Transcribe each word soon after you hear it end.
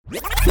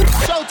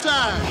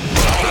halftime.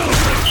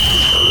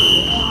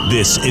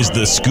 This is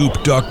the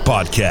Scoop Duck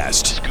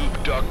Podcast.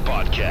 Scoop Duck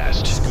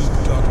Podcast.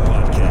 Scoop Duck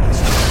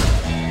Podcast.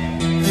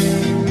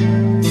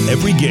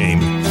 Every game.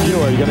 He's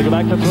going to go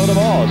back to throw the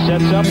ball.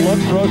 Sets up,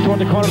 looks, throws toward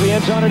the corner of the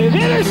end zone. It is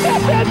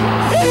intercepted!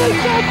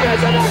 Intercepted!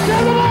 The next of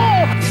the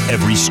ball!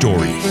 Every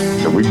story.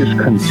 If we just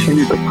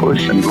continue to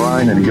push and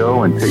grind and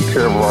go and take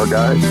care of our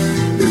guys,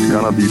 it's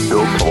going to be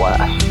built to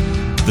last.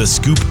 The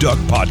Scoop Duck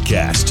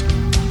Podcast.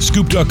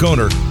 Scoop Duck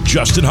owner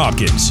Justin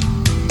Hopkins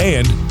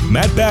and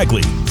Matt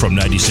Bagley from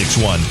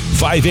 96.1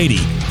 580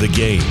 The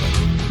Game.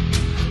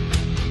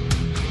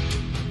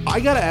 I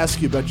got to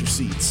ask you about your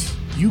seats.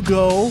 You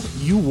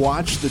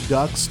watch the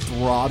Ducks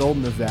throttle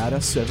Nevada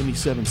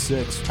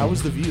 77-6. How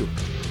was the view?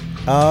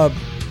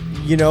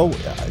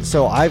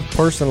 So I've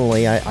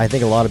personally, I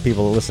think a lot of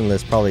people that listen to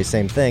this probably the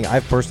same thing.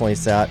 I've personally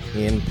sat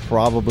in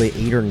probably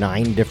 8 or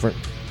 9 different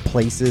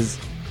places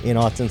in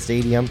Autzen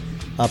Stadium.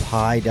 Up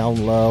high,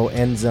 down low,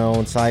 end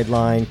zone,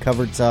 sideline,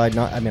 covered side.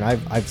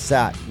 I've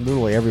sat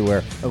literally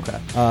everywhere. Okay.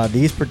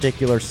 These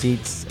particular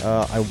seats,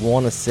 I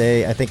want to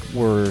say, I think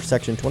we're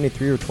section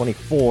 23 or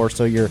 24,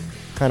 so you're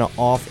kind of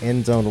off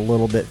end zone a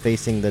little bit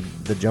facing the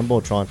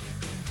Jumbotron.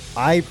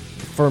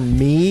 For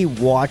me,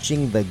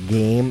 watching the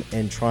game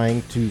and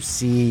trying to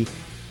see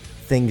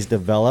things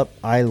develop,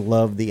 I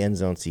love the end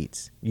zone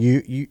seats.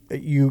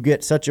 You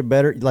get such a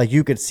better, like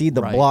you could see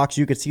the blocks,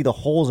 you could see the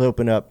holes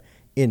open up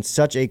in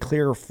such a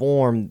clear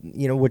form,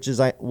 which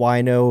is why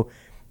I know,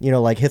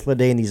 like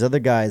Hythloday and these other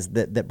guys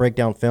that break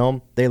down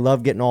film, they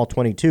love getting all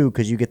 22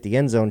 because you get the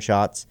end zone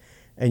shots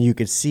and you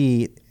could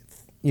see,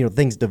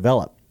 things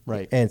develop.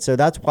 Right. And so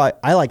that's why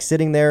I like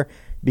sitting there,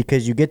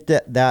 because you get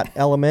that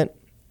element.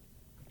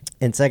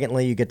 And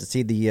secondly, you get to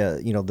see the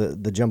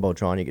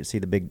Jumbotron. You get to see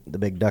the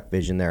big duck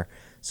vision there.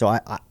 So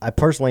I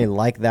personally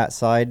like that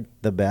side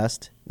the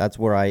best. That's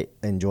where I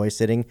enjoy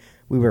sitting.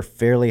 We were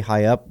fairly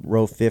high up,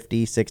 row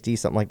 50, 60,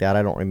 something like that.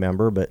 I don't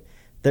remember, but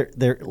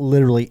there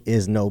literally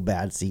is no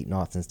bad seat in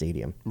Autzen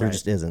Stadium. There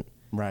just isn't.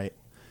 Right.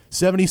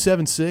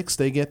 77-6,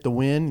 they get the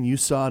win. You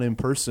saw it in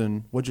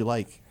person. What'd you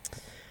like?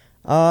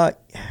 Well,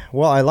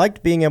 I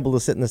liked being able to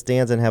sit in the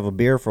stands and have a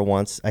beer for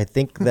once. I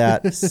think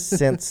that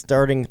since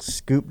starting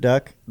Scoop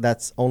Duck,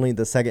 that's only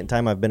the second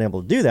time I've been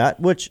able to do that,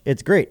 which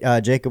it's great.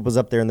 Jacob was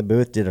up there in the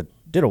booth, did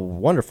a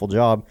wonderful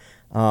job.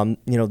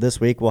 This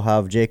week we'll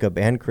have Jacob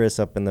and Chris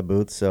up in the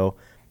booth, so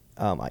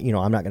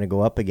I'm not going to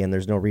go up again.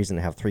 There's no reason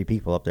to have 3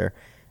 people up there.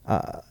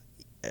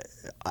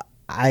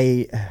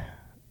 The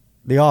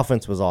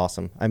offense was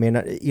awesome. I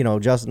mean,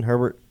 Justin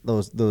Herbert,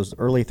 those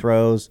early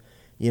throws.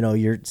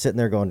 You're sitting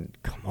there going,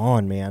 come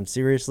on, man,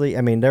 seriously?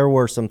 I mean, there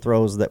were some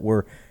throws that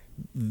were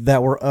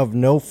of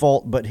no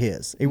fault but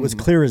his. It was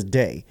clear as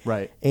day.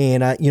 Right.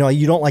 And,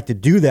 you don't like to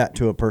do that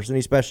to a person,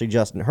 especially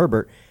Justin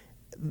Herbert.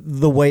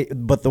 The way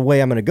I'm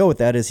going to go with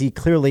that is he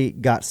clearly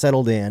got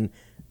settled in,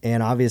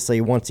 and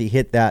obviously once he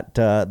hit that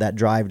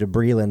drive to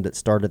Breland, it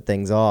started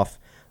things off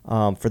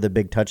for the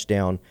big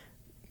touchdown.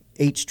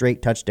 8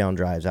 straight touchdown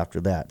drives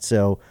after that.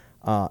 So,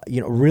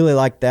 really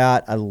like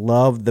that. I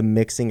love the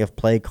mixing of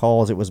play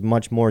calls. It was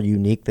much more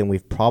unique than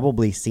we've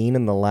probably seen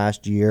in the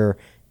last year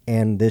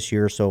and this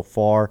year so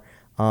far.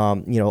 A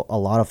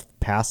lot of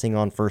passing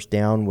on first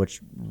down, which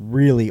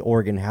really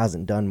Oregon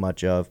hasn't done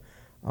much of.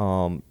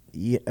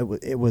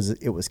 It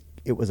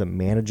was a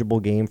manageable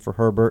game for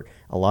Herbert.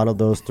 A lot of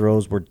those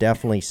throws were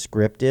definitely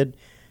scripted.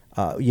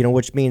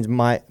 Which means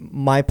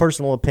my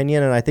personal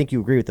opinion, and I think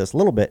you agree with this a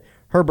little bit,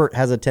 Herbert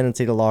has a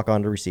tendency to lock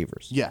onto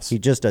receivers. Yes. He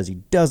just does. He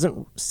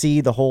doesn't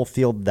see the whole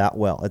field that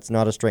well. It's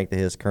not a strength of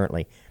his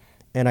currently.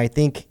 And I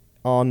think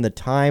on the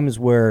times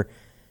where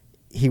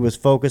he was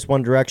focused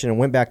one direction and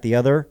went back the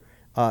other,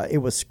 it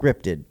was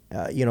scripted.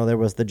 There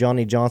was the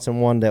Johnny Johnson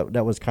one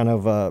that was kind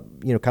of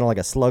like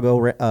a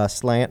sluggo a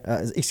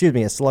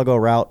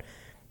sluggo route,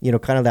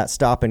 kind of that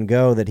stop and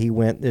go that he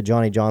went, that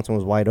Johnny Johnson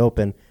was wide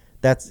open.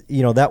 That's,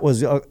 that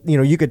was,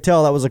 you could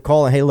tell that was a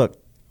call. And hey, look,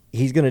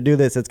 he's going to do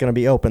this. It's going to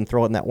be open.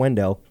 Throw it in that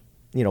window.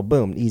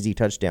 Boom, easy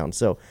touchdown.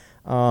 So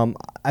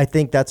I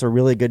think that's a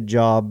really good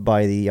job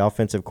by the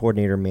offensive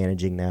coordinator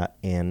managing that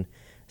and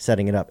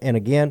setting it up. And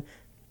again,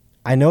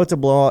 I know it's a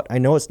blowout. I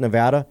know it's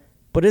Nevada,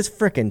 but it's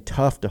freaking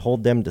tough to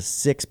hold them to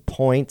 6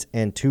 points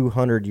and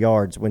 200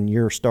 yards when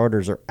your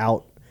starters are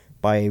out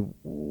by,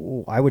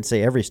 I would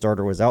say every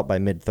starter was out by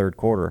mid-third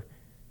quarter.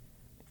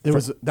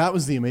 That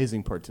was the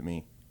amazing part to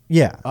me.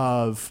 Yeah.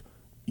 Of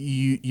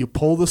you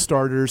pull the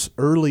starters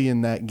early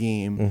in that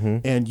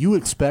game, and you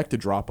expect a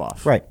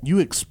drop-off. Right. You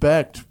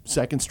expect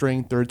second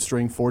string, third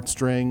string, fourth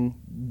string,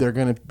 they're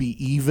going to be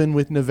even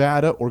with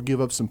Nevada or give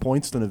up some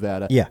points to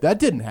Nevada. Yeah. That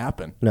didn't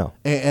happen. No.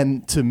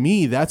 And to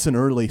me, that's an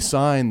early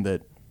sign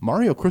that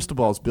Mario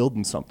Cristobal's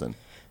building something.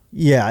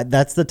 Yeah,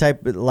 that's the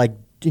type, like,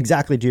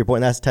 exactly to your point,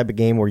 that's the type of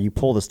game where you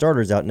pull the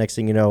starters out. Next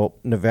thing you know,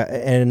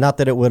 Nevada, and not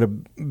that it would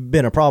have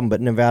been a problem,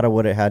 but Nevada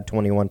would have had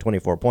 21,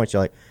 24 points.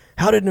 You're like,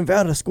 how did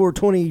Nevada score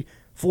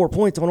 24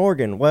 points on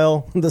Oregon?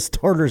 Well, the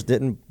starters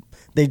didn't.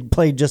 They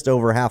played just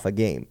over half a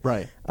game.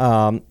 Right.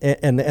 And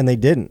they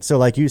didn't. So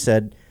like you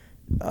said,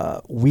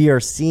 we are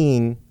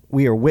seeing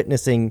we are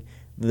witnessing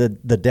the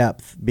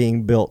depth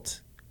being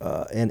built,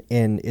 and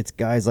it's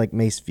guys like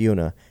Mace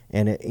Funa,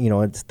 and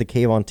it's the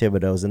Kayvon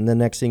Thibodeaux, and the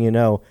next thing you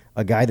know,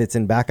 a guy that's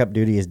in backup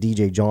duty is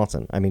DJ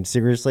Johnson. I mean,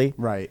 seriously?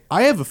 Right.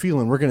 I have a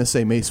feeling we're going to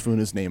say Mace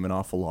Funa's name an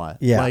awful lot.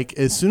 Yeah. Like,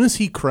 as soon as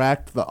he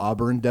cracked the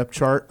Auburn depth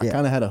chart, I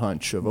kind of had a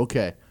hunch of,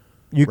 okay,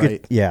 you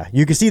right.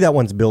 you could see that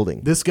one's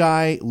building. This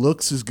guy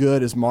looks as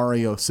good as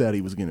Mario said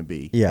he was going to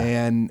be. Yeah.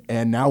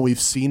 And now we've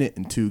seen it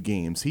in 2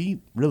 games. He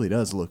really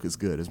does look as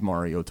good as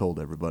Mario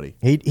told everybody.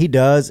 He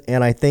does,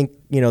 and I think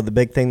the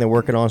big thing they're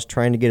working on is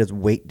trying to get his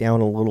weight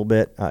down a little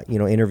bit.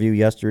 Interview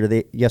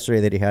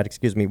yesterday that he had,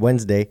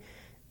 Wednesday,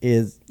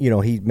 is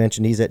he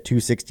mentioned he's at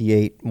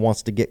 268,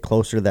 wants to get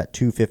closer to that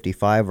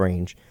 255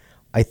 range.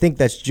 I think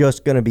that's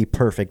just going to be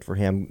perfect for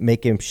him.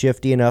 Make him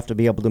shifty enough to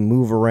be able to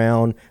move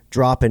around,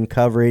 drop in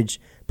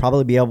coverage,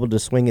 probably be able to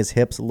swing his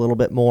hips a little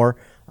bit more.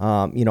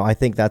 I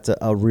think that's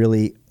a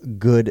really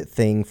good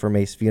thing for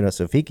Mace Funa.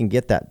 So if he can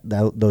get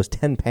those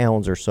 10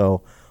 pounds or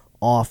so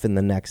off in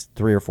the next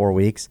 3 or 4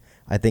 weeks,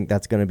 I think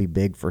that's going to be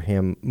big for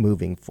him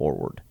moving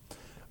forward.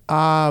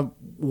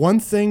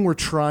 One thing we're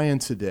trying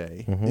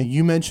today, and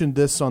you mentioned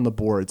this on the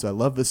boards, I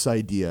love this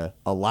idea,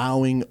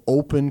 allowing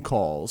open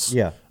calls.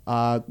 Yeah.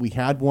 We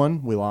had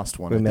one, we lost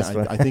one. We missed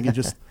one. I think it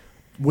just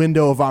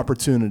window of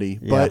opportunity.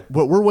 But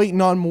we're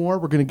waiting on more.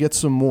 We're going to get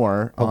some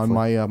more on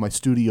my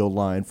studio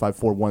line,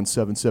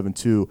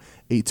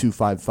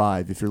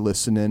 541-772-8255. If you're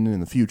listening in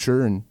the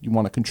future and you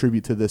want to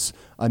contribute to this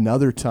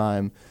another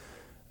time.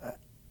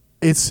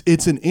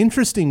 It's an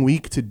interesting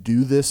week to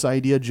do this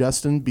idea,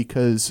 Justin,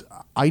 because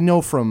I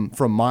know from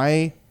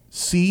my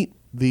seat,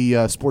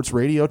 the sports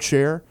radio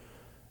chair,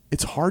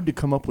 it's hard to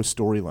come up with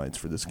storylines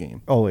for this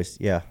game. Always,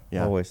 yeah,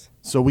 always.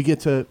 So we get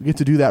to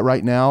do that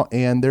right now,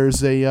 and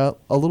there's a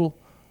little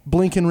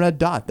blinking red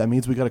dot. That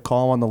means we got a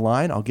call on the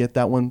line. I'll get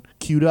that one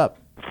queued up.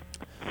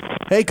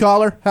 Hey,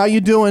 caller, how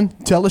you doing?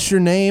 Tell us your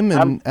name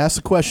and ask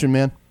a question,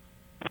 man.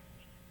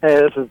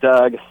 Hey, this is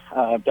Doug.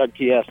 Doug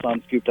PS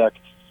on Scoop Duck.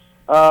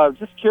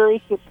 Just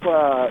curious if,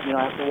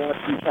 after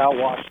watching Cal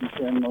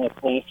Washington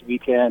last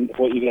weekend,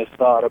 what you guys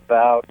thought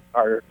about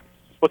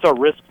what's our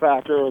risk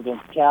factor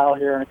against Cal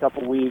here in a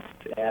couple weeks,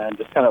 and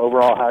just kind of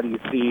overall, how do you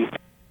see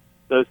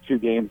those 2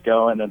 games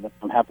going? And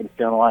I'm happy to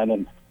stay on the line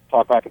and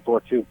talk back and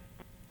forth, too.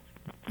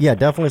 Yeah,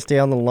 definitely stay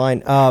on the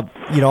line.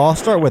 I'll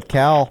start with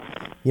Cal.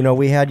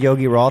 We had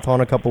Yogi Roth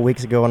on a couple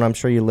weeks ago, and I'm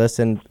sure you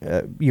listened.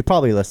 You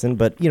probably listened,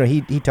 but,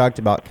 he talked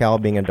about Cal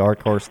being a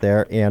dark horse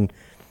there, and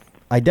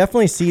I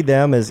definitely see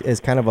them as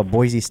kind of a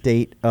Boise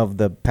State of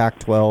the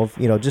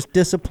Pac-12, just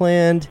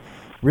disciplined,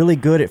 really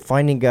good at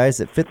finding guys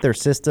that fit their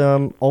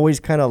system, always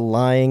kind of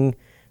lying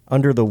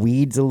under the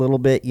weeds a little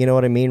bit, you know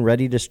what I mean,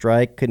 ready to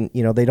strike.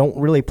 They don't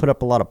really put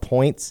up a lot of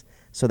points,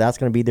 so that's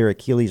going to be their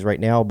Achilles right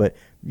now. But,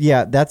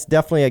 yeah, that's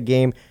definitely a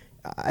game.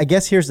 I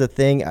guess here's the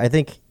thing. I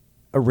think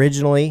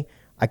originally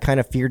I kind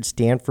of feared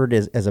Stanford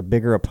as a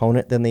bigger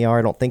opponent than they are.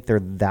 I don't think they're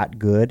that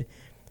good.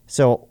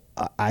 So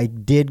I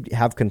did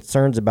have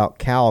concerns about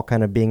Cal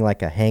kind of being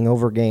like a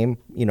hangover game.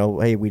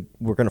 Hey,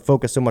 we're going to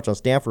focus so much on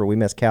Stanford, we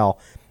miss Cal.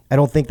 I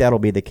don't think that'll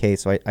be the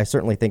case. So I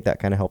certainly think that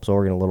kind of helps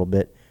Oregon a little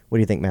bit. What do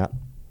you think, Matt?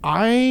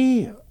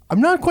 I'm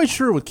not quite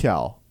sure with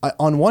Cal.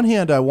 On one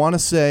hand, I want to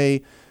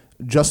say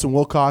Justin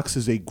Wilcox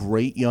is a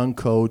great young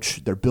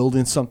coach. They're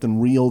building something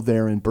real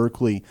there in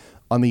Berkeley.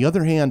 On the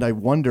other hand, I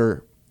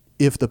wonder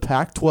if the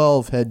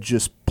Pac-12 had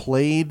just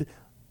played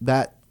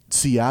that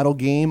Seattle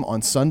game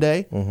on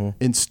Sunday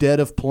instead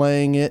of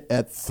playing it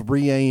at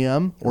 3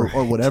 a.m. or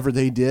whatever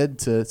they did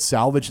to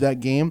salvage that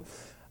game,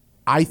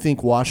 I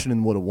think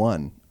Washington would have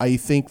won. I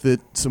think that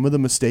some of the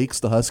mistakes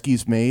the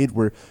Huskies made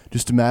were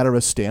just a matter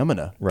of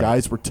stamina. Right.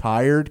 Guys were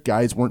tired.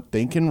 Guys weren't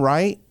thinking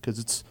right because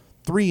it's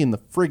 3 in the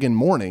friggin'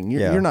 morning.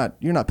 You're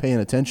not paying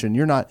attention.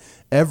 You're not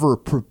ever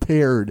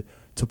prepared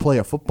to play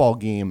a football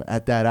game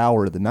at that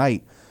hour of the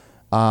night.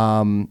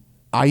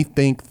 I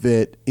think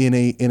that in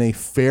a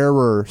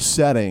fairer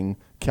setting,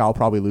 Cal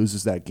probably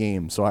loses that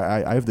game. So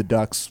I have the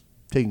Ducks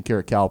taking care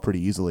of Cal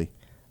pretty easily.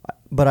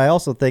 But I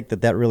also think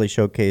that really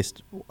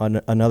showcased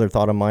another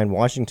thought of mine.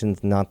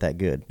 Washington's not that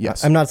good.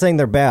 Yes. I'm not saying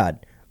they're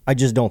bad. I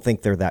just don't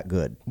think they're that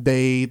good.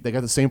 They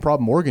got the same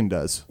problem Oregon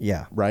does.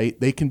 Yeah. Right?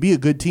 They can be a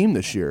good team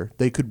this year.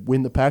 They could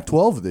win the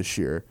Pac-12 this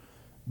year,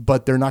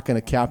 but they're not going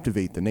to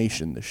captivate the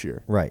nation this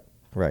year. Right.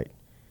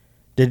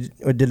 Did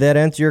that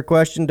answer your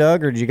question,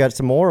 Doug, or did you got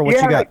some more? Or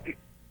what you got?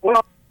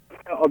 Well,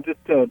 just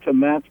to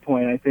Matt's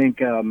point, I think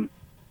Cal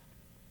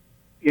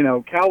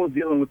was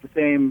dealing with the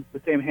same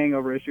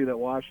hangover issue that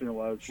Washington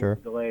was with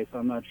the delay. So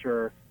I'm not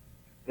sure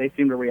they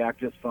seem to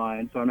react just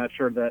fine. So I'm not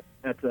sure that's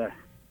a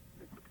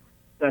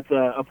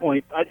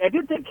point. I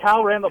did think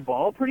Cal ran the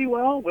ball pretty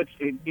well, which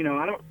we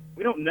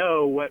don't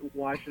know what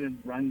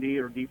Washington's run D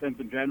or defense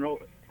in general,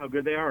 how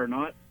good they are or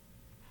not.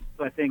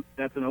 So I think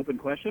that's an open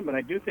question. But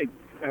I do think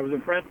I was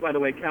impressed by the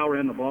way Cal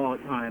ran the ball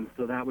at times.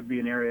 So that would be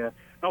an area.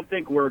 I don't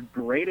think we're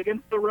great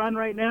against the run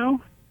right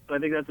now. So I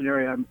think that's an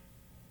area I'm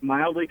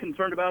mildly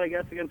concerned about, I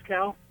guess, against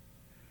Cal.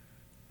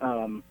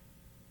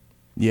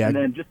 Yeah. And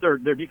then just their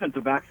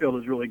defensive backfield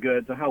is really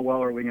good. So how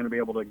well are we going to be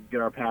able to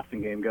get our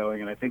passing game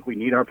going? And I think we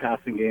need our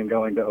passing game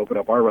going to open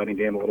up our running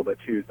game a little bit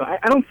too. So I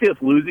don't see us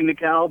losing to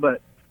Cal,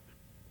 but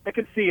I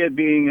could see it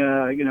being,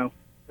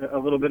 a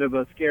little bit of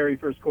a scary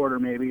first quarter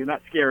maybe.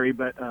 Not scary,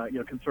 but,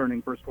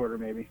 concerning first quarter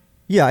maybe.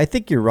 Yeah, I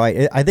think you're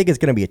right. I think it's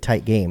going to be a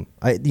tight game.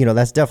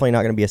 That's definitely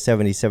not going to be a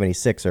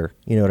 70-76er.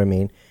 You know what I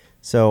mean?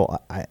 So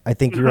I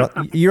think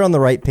you're on the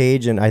right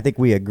page, and I think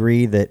we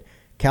agree that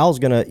Cal's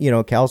gonna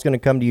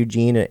come to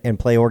Eugene and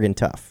play Oregon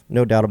tough,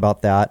 no doubt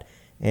about that.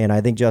 And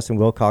I think Justin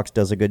Wilcox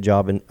does a good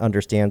job and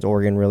understands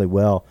Oregon really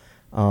well.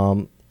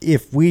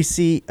 If we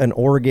see an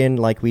Oregon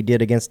like we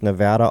did against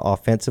Nevada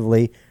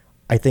offensively,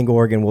 I think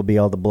Oregon will be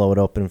able to blow it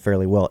open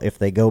fairly well. If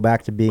they go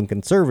back to being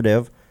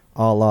conservative,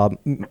 a la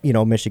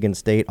Michigan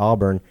State,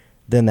 Auburn,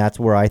 then that's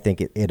where I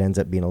think it ends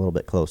up being a little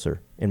bit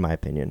closer, in my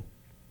opinion.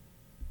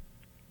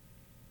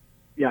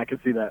 Yeah, I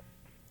can see that.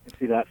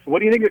 So what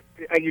do you think?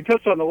 You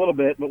touched on it a little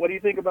bit, but what do you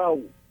think about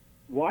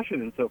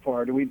Washington so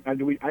far? I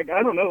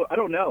don't know. I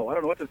don't know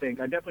what to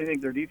think. I definitely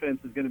think their defense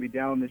is going to be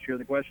down this year.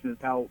 The question is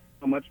how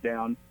much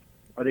down.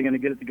 Are they going to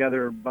get it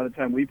together by the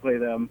time we play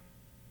them?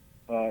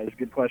 Is a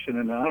good question,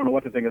 and I don't know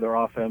what to think of their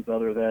offense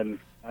other than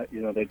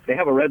they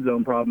have a red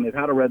zone problem. They've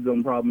had a red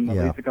zone problem at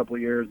least a couple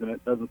of years, and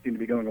it doesn't seem to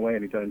be going away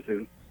anytime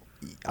soon.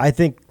 I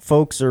think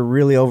folks are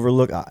really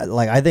overlooked.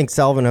 I think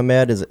Salvin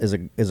Ahmed is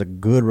a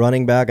good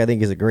running back. I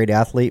think he's a great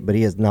athlete, but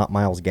he is not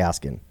Myles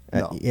Gaskin.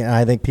 No. And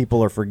I think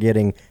people are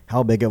forgetting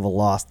how big of a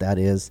loss that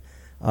is,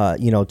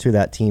 to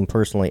that team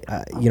personally.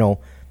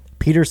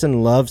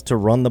 Peterson loves to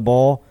run the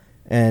ball,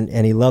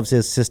 and he loves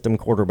his system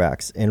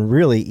quarterbacks. And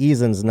really,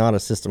 Eason's not a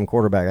system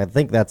quarterback. I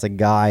think that's a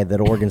guy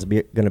that Oregon's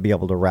going to be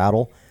able to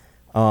rattle.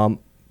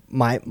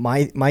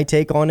 My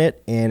take on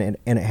it, and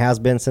it has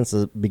been since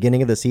the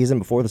beginning of the season,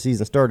 before the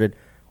season started,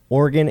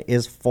 Oregon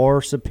is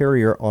far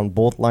superior on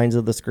both lines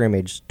of the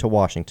scrimmage to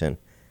Washington.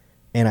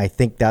 And I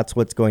think that's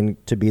what's going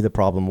to be the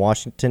problem.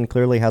 Washington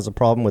clearly has a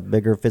problem with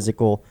bigger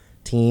physical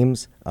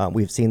teams.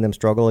 We've seen them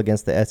struggle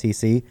against the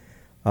SEC.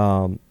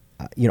 Not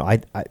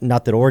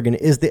that Oregon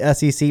is the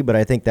SEC, but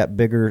I think that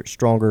bigger,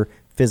 stronger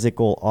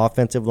physical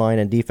offensive line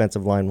and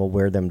defensive line will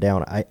wear them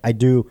down. I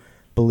do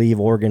believe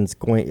Oregon's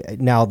going –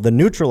 now, the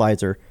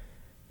neutralizer –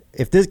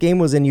 if this game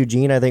was in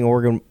Eugene, I think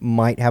Oregon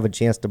might have a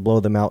chance to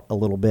blow them out a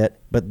little bit,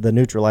 but the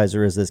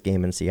neutralizer is this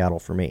game in Seattle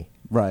for me.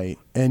 Right.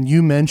 And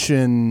you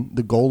mentioned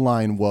the goal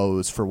line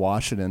woes for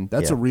Washington.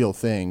 That's a real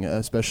thing,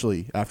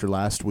 especially after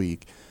last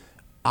week.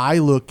 I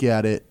look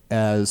at it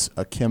as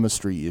a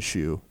chemistry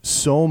issue.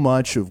 So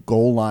much of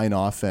goal line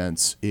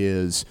offense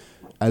is,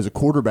 as a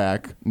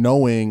quarterback,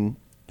 knowing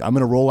I'm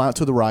going to roll out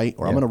to the right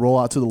or I'm going to roll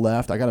out to the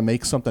left. I got to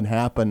make something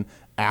happen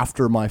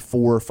after my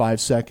 4 or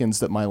 5 seconds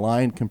that my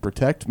line can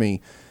protect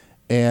me.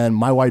 And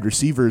my wide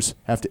receivers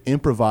have to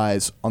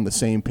improvise on the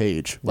same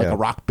page, like a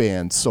rock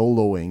band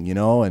soloing,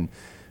 and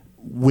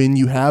when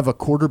you have a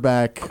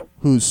quarterback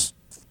who's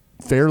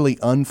fairly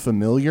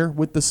unfamiliar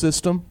with the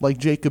system, like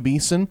Jacob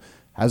Eason,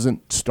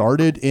 hasn't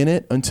started in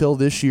it until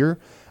this year,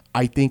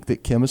 I think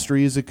that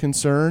chemistry is a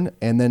concern.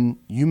 And then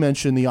you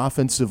mentioned the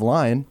offensive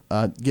line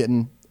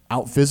getting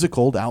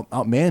out-physicaled,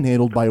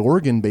 out-manhandled by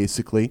Oregon,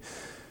 basically.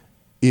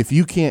 If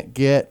you can't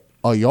get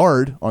a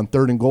yard on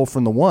 3rd and goal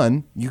from the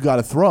 1, you got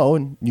to throw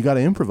and you got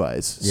to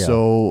improvise. Yeah.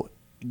 So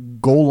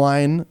goal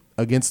line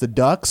against the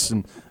Ducks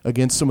and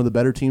against some of the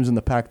better teams in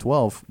the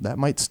Pac-12, that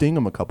might sting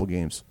them a couple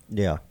games.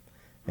 Yeah.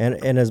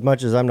 And as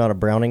much as I'm not a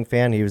Browning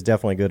fan, he was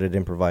definitely good at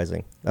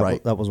improvising.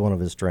 That was one of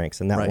his strengths,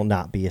 and that will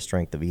not be a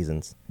strength of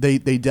Eason's. They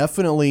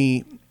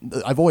definitely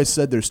 – I've always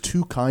said there's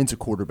two kinds of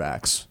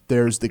quarterbacks.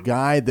 There's the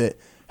guy that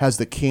has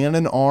the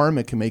cannon arm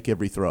and can make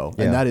every throw,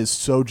 and that is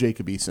so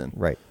Jacob Eason.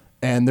 Right.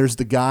 And there's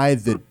the guy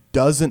that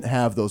doesn't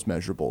have those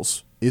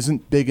measurables,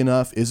 isn't big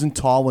enough, isn't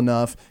tall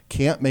enough,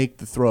 can't make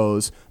the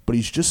throws, but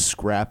he's just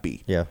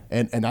scrappy. Yeah.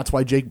 And that's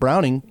why Jake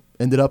Browning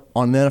ended up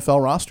on the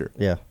NFL roster.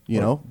 Yeah.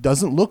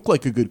 Doesn't look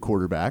like a good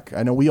quarterback.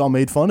 I know we all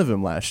made fun of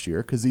him last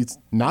year because he's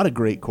not a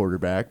great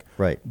quarterback.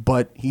 Right.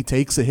 But he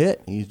takes a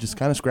hit. He's just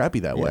kind of scrappy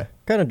that way.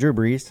 Kind of Drew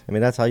Brees. I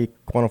mean, that's how you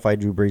quantify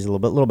Drew Brees a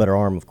little better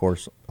arm, of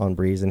course, on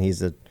Brees, and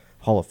he's a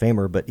Hall of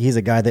Famer, but he's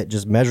a guy that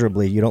just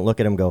measurably, you don't look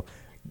at him and go,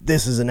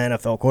 this is an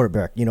NFL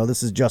quarterback.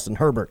 This is Justin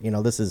Herbert.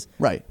 This is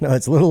right. No,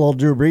 it's little old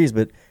Drew Brees,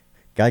 but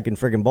guy can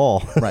friggin'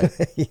 ball. Right.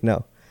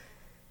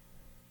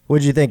 What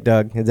did you think,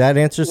 Doug? Did that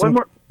answer some?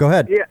 Go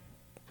ahead. Yeah.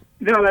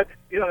 No, that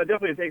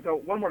definitely takes. So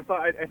one more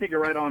thought. I think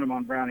you're right on him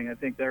on Browning. I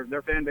think their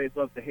fan base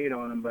loves to hate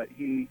on him, but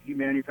he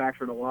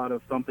manufactured a lot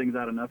of somethings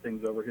out of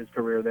nothings over his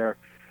career there.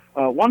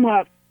 One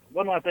last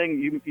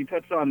thing. You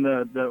touched on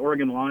the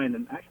Oregon line,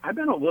 and I've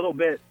been a little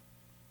bit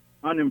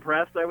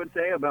unimpressed, I would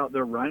say, about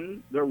their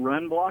run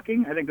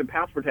blocking. I think the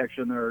pass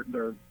protection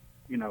they're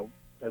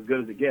as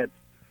good as it gets.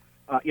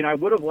 I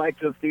would have liked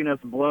to have seen us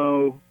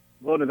blow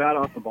Nevada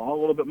off the ball a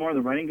little bit more in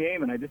the running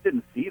game, and I just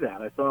didn't see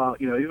that. I saw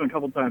even a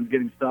couple times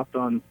getting stuffed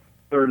on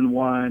 3rd and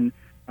 1.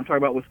 I'm talking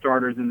about with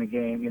starters in the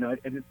game.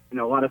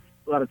 A lot of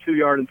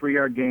 2-yard and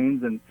 3-yard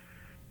gains, and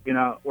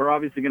we're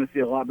obviously going to see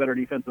a lot better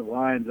defensive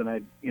lines, and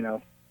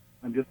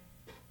I'm just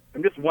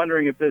I'm just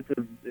wondering if this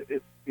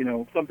is,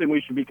 something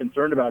we should be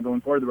concerned about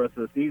going forward the rest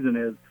of the season.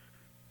 Is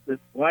this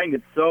line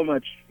gets so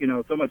much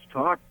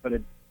talk, but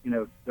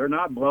they're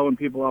not blowing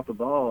people off the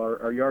ball.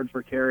 Our yards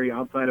per carry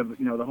outside of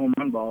the home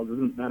run balls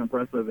isn't that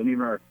impressive, and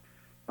even our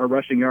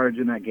rushing yardage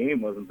in that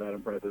game wasn't that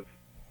impressive,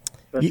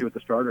 especially with the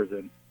starters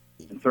in.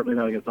 And certainly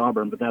not against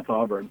Auburn, but that's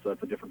Auburn, so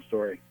that's a different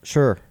story.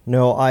 Sure.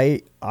 No,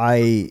 I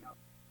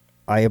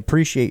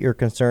appreciate your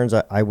concerns.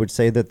 I would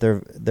say that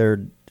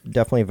they're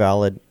definitely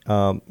valid.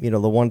 The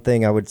one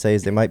thing I would say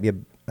is they might be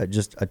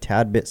just a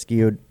tad bit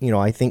skewed.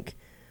 I think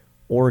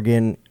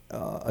Oregon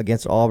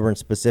against Auburn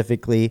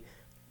specifically,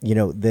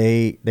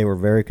 they were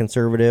very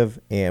conservative,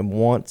 and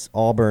once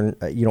Auburn,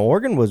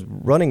 Oregon was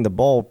running the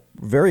ball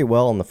very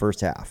well in the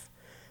first half.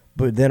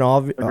 But then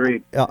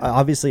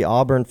obviously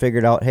Auburn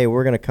figured out, hey,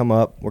 we're going to come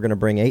up, we're going to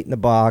bring 8 in the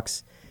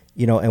box,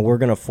 and we're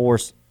going to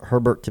force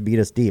Herbert to beat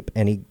us deep.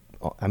 And he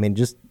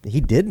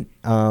didn't,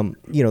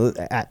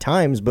 at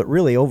times, but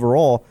really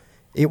overall,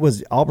 it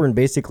was Auburn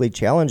basically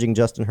challenging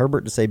Justin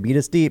Herbert to say, beat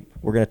us deep,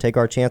 we're going to take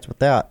our chance with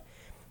that.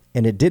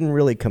 And it didn't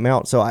really come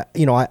out. So,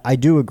 I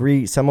do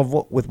agree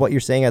with what you're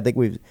saying. I think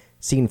we've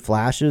seen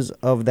flashes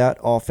of that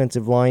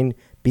offensive line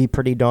be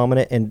pretty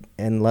dominant,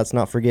 and let's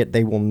not forget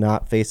they will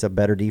not face a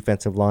better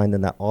defensive line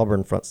than that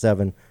Auburn front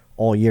seven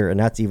all year, and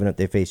that's even if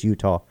they face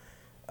Utah.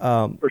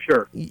 For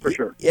sure.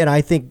 And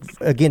I think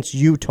against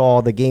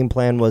Utah, the game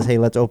plan was, hey,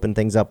 let's open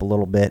things up a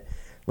little bit.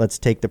 Let's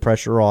take the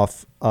pressure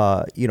off,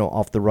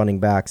 off the running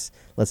backs.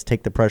 Let's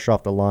take the pressure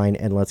off the line,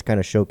 and let's kind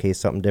of showcase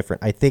something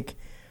different.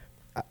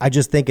 I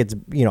just think it's,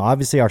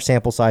 obviously our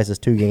sample size is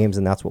 2 games,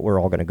 and that's what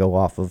we're all going to go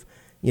off of.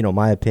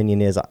 My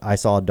opinion is I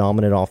saw a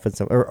dominant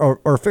offensive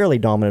or fairly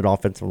dominant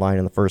offensive line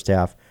in the first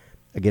half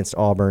against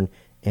Auburn,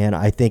 and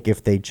I think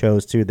if they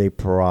chose to, they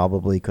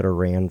probably could have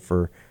ran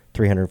for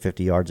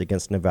 350 yards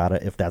against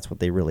Nevada if that's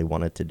what they really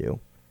wanted to do.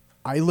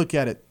 I look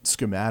at it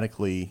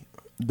schematically.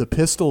 The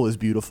pistol is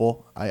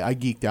beautiful. I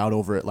geeked out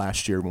over it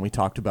last year when we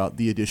talked about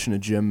the addition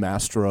of Jim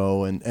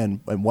Mastro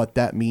and what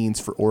that means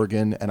for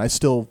Oregon, and I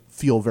still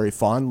feel very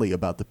fondly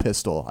about the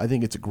pistol. I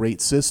think it's a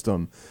great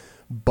system,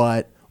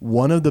 but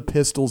one of the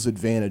pistol's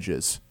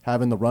advantages,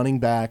 having the running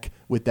back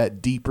with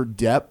that deeper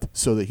depth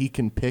so that he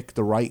can pick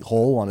the right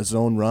hole on his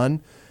own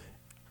run,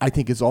 I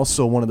think is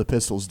also one of the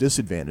pistol's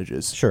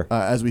disadvantages. Sure.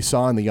 As we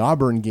saw in the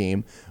Auburn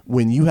game,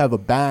 when you have a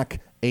back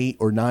 8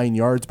 or 9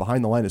 yards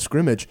behind the line of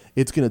scrimmage,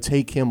 it's going to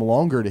take him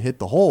longer to hit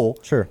the hole.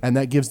 Sure. And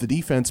that gives the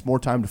defense more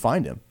time to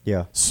find him.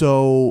 Yeah.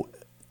 So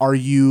are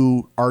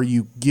you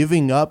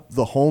giving up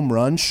the home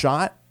run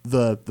shot,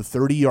 the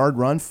 30-yard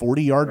run,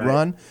 40-yard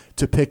run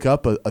to pick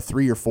up a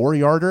 3 or 4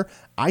 yarder?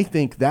 I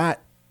think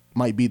that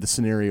might be the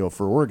scenario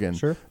for Oregon.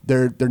 Sure.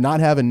 They're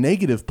not having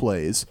negative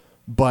plays,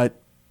 but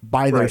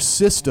by their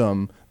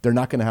system, they're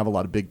not going to have a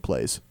lot of big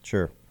plays.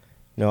 Sure.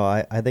 No,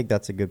 I think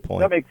that's a good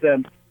point. That makes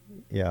sense.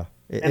 Yeah.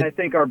 And I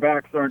think our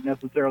backs aren't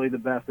necessarily the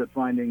best at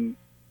finding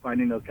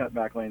those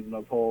cutback lanes and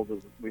those holes, as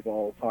we've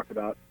all talked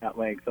about at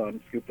length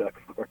on Scoop Duck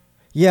before.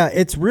 Yeah,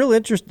 it's real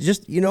interesting.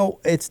 Just,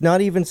 it's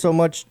not even so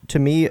much to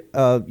me,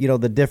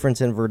 the difference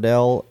in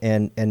Verdell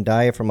and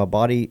Dye from a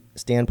body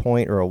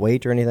standpoint or a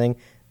weight or anything.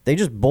 They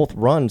just both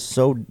run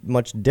so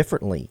much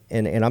differently.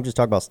 And I'm just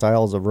talking about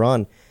styles of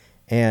run.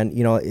 And,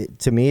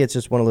 to me, it's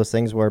just one of those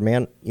things where,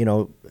 man,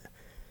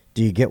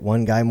 do you get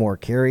one guy more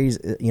carries?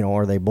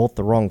 Are they both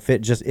the wrong fit?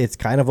 Just, it's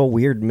kind of a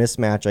weird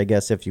mismatch, I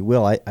guess, if you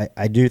will.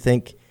 I do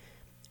think,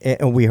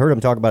 and we heard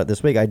him talk about it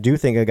this week, I do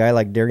think a guy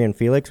like Darian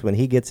Felix, when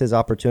he gets his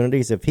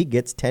opportunities, if he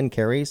gets 10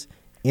 carries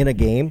in a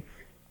game,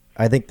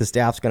 I think the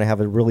staff's going to have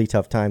a really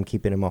tough time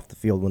keeping him off the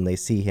field when they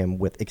see him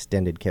with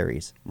extended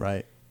carries.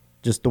 Right.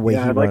 Just the way he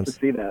I'd runs. like to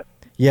see that.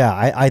 Yeah,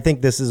 I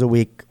think this is a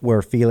week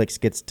where Felix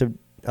gets to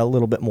a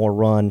little bit more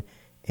run,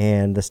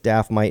 and the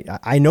staff might.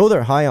 I know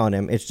they're high on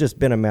him. It's just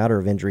been a matter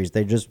of injuries.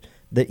 They're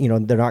not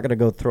going to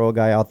go throw a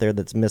guy out there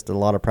that's missed a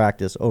lot of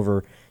practice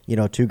over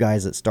 2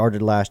 guys that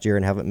started last year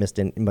and haven't missed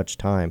much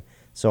time.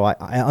 So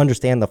I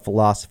understand the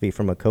philosophy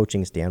from a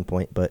coaching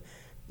standpoint, but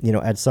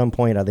at some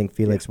point I think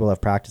Felix will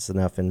have practiced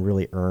enough and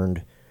really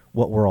earned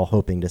what we're all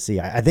hoping to see.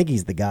 I think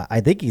he's the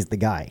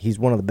guy. He's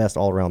one of the best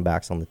all-around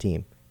backs on the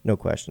team, no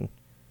question.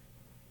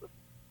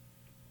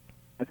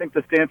 I think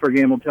the Stanford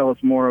game will tell us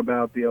more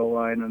about the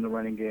O-line and the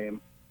running game.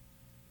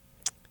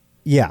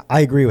 Yeah, I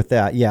agree with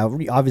that. Yeah,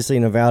 obviously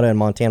Nevada and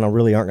Montana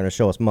really aren't going to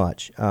show us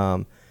much.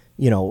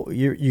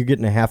 You're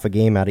getting a half a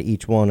game out of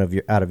each one of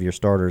your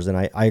starters, and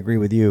I agree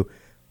with you.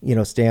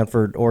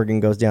 Stanford,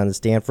 Oregon goes down to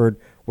Stanford.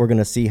 We're going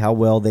to see how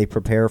well they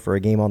prepare for a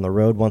game on the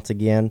road once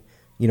again.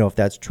 If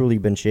that's truly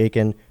been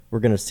shaken,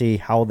 we're going to see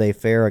how they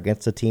fare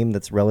against a team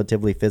that's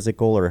relatively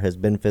physical or has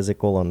been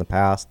physical in the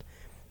past.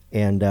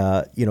 And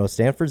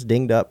Stanford's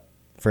dinged up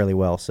fairly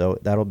well, so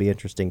that'll be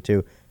interesting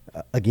too.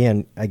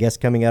 Again, I guess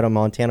coming out of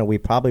Montana, we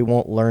probably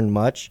won't learn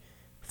much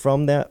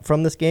from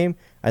this game.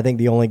 I think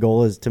the only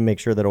goal is to make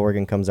sure that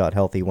Oregon comes out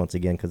healthy once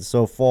again, because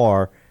so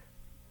far,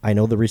 I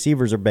know the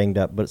receivers are banged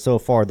up, but so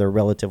far they're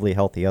relatively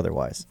healthy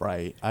otherwise.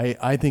 Right.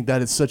 I think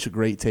that is such a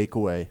great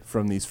takeaway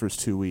from these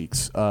first 2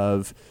 weeks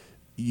of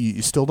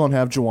You still don't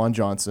have Juwan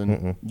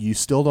Johnson. You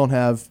still don't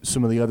have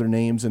some of the other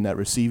names in that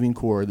receiving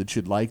core that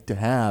you'd like to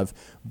have.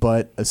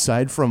 But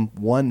aside from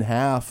one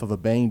half of a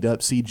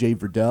banged-up C.J.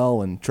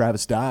 Verdell and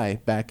Travis Dye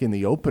back in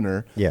the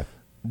opener,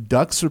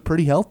 Ducks are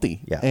pretty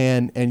healthy. Yeah.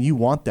 And you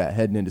want that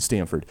heading into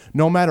Stanford,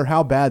 no matter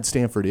how bad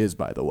Stanford is,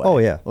 by the way. Oh,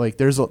 yeah. Like,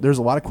 there's a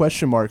lot of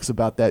question marks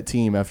about that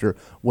team after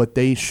what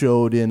they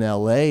showed in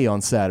L.A.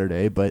 on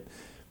Saturday, but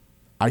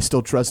I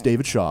still trust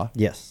David Shaw.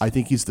 Yes. I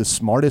think he's the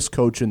smartest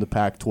coach in the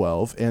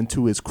Pac-12. And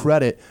to his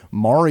credit,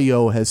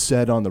 Mario has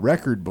said on the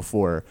record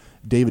before,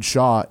 David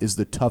Shaw is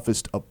the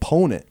toughest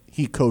opponent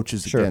he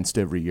coaches against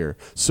every year.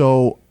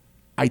 So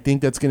I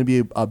think that's going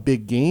to be a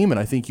big game, and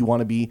I think you want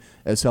to be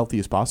as healthy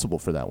as possible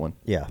for that one.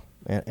 Yeah.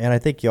 And I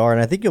think you are,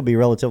 and I think you'll be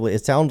relatively.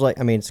 It sounds like,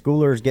 I mean,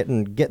 Schooler's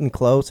getting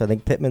close. I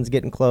think Pittman's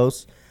getting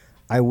close.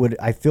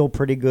 I feel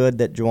pretty good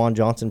that Juwan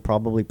Johnson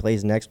probably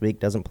plays next week,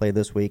 doesn't play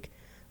this week.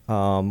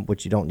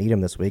 Which you don't need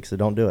him this week, so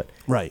don't do it.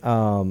 Right.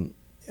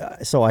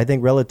 So I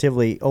think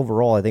relatively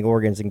overall, I think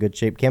Oregon's in good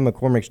shape. Cam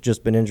McCormick's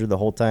just been injured the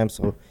whole time,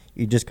 so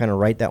you just kind of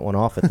write that one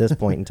off at this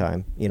point in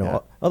time.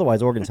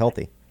 Otherwise Oregon's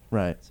healthy.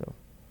 Right. So.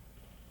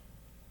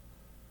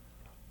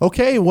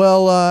 Okay,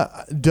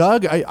 well,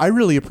 Doug, I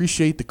really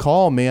appreciate the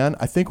call, man.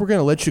 I think we're going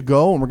to let you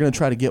go, and we're going to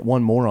try to get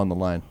one more on the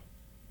line.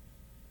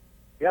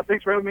 Yeah,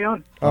 thanks for having me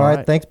on. All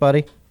right, thanks,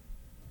 buddy.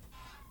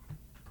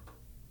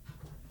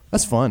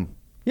 That's fun.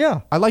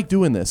 Yeah. I like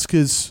doing this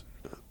because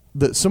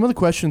some of the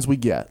questions we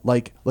get,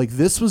 like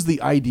this was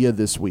the idea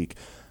this week.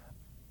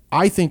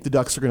 I think the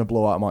Ducks are going to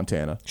blow out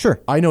Montana.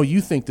 Sure. I know you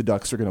think the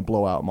Ducks are going to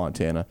blow out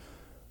Montana.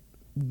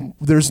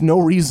 There's no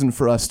reason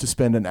for us to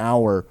spend an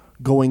hour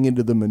going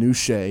into the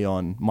minutiae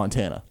on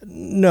Montana.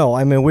 No,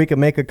 I mean, we could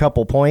make a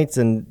couple points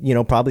and,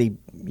 probably,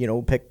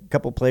 pick a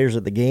couple players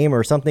at the game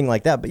or something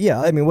like that. But yeah,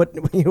 I mean, what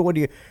do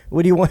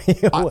you want?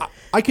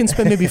 I can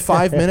spend maybe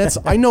 5 minutes.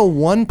 I know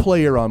one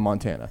player on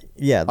Montana.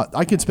 Yeah.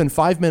 I could spend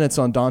 5 minutes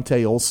on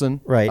Dante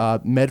Olson.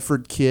 Right.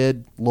 Medford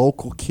kid,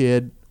 local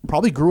kid,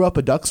 probably grew up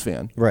a Ducks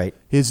fan. Right.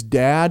 His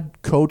dad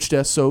coached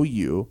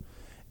SOU.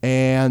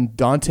 And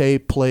Dante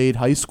played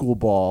high school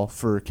ball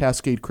for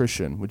Cascade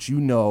Christian, which a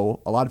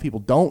lot of people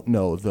don't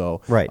know,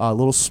 though. Right. A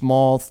little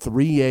small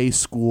 3A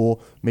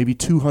school, maybe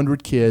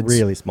 200 kids.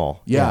 Really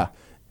small. Yeah.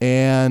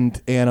 And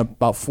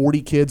about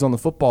 40 kids on the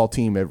football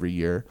team every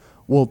year.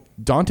 Well,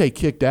 Dante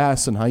kicked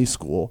ass in high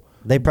school.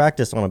 They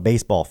practice on a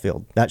baseball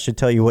field. That should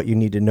tell you what you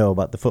need to know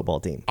about the football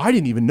team. I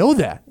didn't even know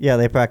that. Yeah,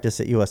 they practice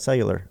at U.S.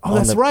 Cellular. Oh,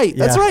 that's right.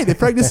 That's right. They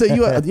practice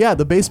at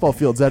the baseball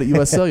field's out at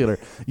U.S. Cellular.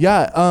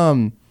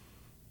 Yeah.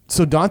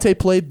 So Dante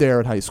played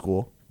there at high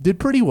school, did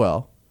pretty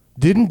well,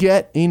 didn't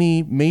get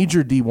any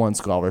major D1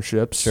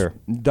 scholarships. Sure.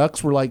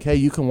 Ducks were like, hey,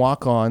 you can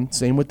walk on.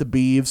 Same with the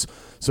Beavs.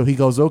 So he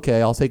goes,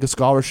 okay, I'll take a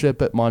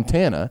scholarship at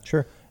Montana.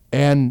 Sure.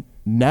 And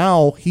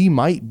now he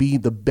might be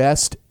the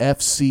best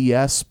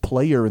FCS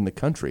player in the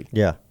country.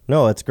 Yeah.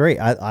 No, it's great.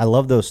 I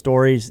love those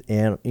stories.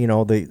 And,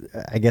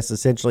 I guess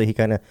essentially he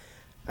kind of,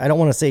 I don't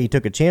want to say he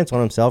took a chance on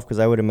himself because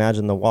I would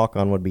imagine the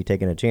walk-on would be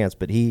taking a chance.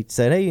 But he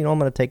said, hey, I'm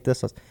going to take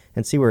this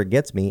and see where it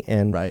gets me.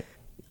 And, right.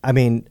 I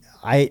mean,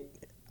 I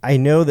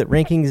know that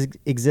rankings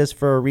exist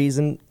for a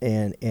reason.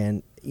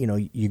 And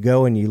you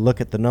go and you look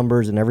at the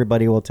numbers and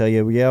everybody will tell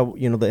you, the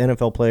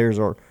NFL players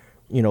are,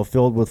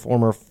 filled with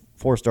former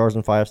 4 stars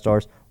and 5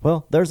 stars.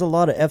 Well, there's a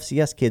lot of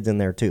FCS kids in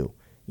there too,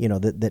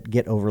 that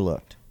get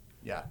overlooked.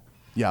 Yeah.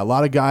 Yeah, a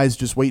lot of guys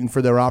just waiting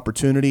for their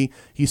opportunity.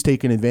 He's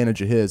taking advantage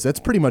of his.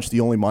 That's pretty much the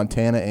only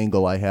Montana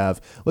angle I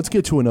have. Let's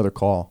get to another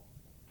call.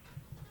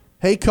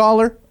 Hey,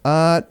 caller,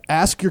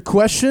 ask your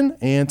question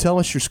and tell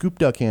us your Scoop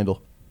Duck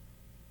handle.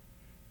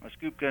 My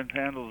Scoop Duck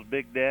handle is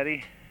Big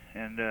Daddy,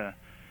 and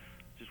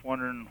just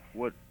wondering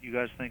what you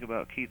guys think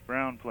about Keith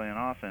Brown playing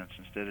offense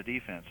instead of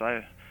defense.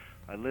 I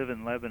live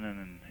in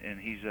Lebanon, and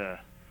he's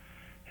a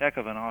heck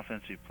of an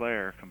offensive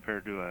player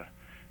compared to a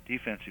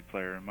defensive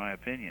player, in my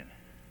opinion.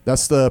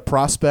 That's the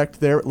prospect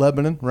there at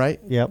Lebanon, right?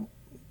 Yep.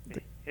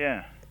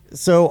 Yeah.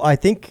 So I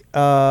think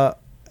I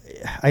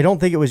don't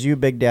think it was you,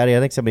 Big Daddy. I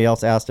think somebody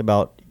else asked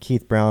about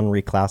Keith Brown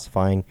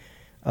reclassifying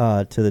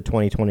to the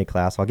 2020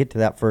 class. I'll get to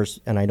that first,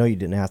 and I know you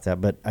didn't ask that,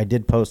 but I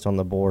did post on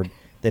the board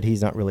that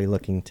he's not really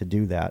looking to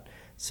do that.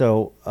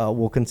 So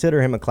we'll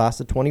consider him a class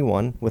of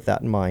 21 with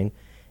that in mind.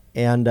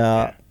 And,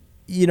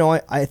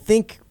 I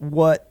think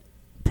what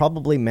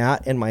probably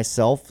Matt and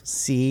myself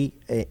see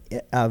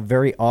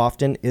very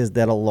often is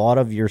that a lot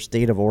of your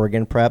State of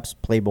Oregon preps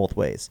play both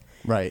ways.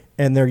 Right.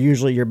 And they're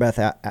usually your best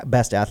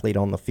athlete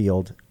on the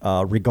field,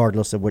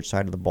 regardless of which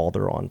side of the ball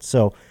they're on.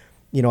 So,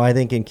 I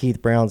think in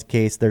Keith Brown's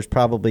case, there's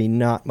probably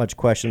not much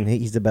question.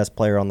 He's the best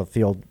player on the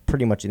field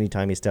pretty much any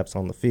time he steps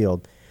on the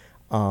field.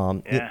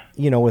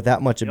 With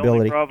that much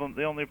ability.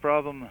 The only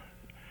problem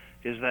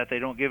is that they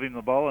don't give him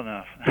the ball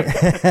enough.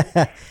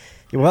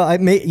 Well,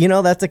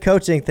 that's a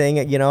coaching thing,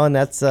 and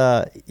that's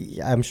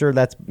I'm sure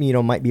that's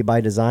might be by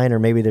design, or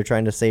maybe they're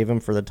trying to save him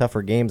for the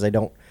tougher games. I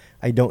don't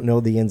know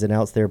the ins and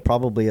outs there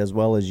probably as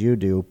well as you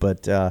do,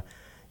 but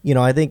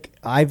I think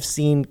I've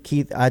seen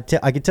Keith. I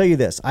can tell you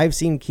this: I've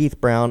seen Keith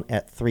Brown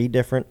at 3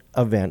 different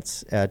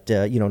events at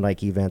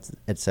Nike events,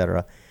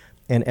 etc.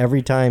 And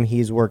every time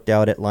he's worked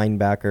out at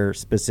linebacker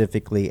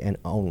specifically and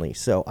only.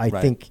 So I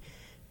think,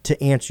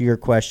 to answer your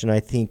question, I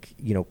think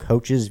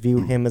coaches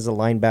view him as a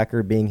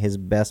linebacker being his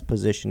best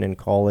position in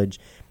college,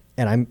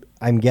 and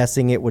I'm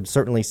guessing it would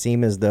certainly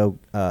seem as though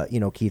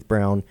Keith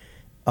Brown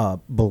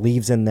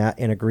believes in that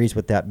and agrees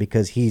with that,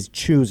 because he's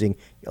choosing.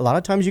 A lot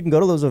of times you can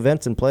go to those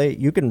events and play.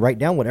 You can write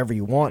down whatever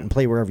you want and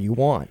play wherever you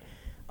want.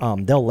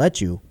 They'll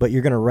let you, but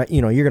you're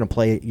gonna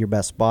play your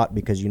best spot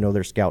because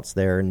there's scouts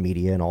there and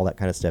media and all that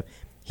kind of stuff.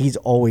 He's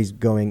always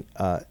going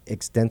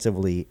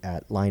extensively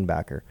at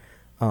linebacker.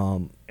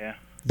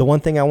 The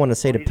one thing I want to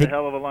say he's a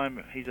hell of a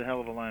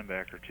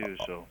linebacker too.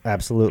 So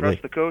absolutely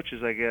trust the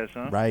coaches, I guess,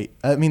 huh? Right.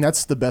 I mean,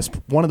 that's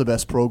one of the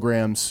best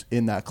programs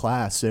in that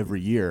class every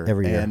year.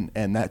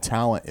 And that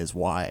talent is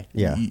why.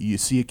 Yeah. You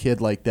see a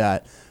kid like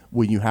that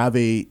when you have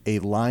a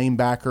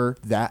linebacker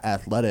that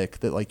athletic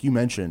that, like you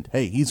mentioned,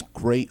 hey, he's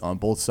great on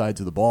both sides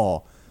of the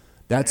ball.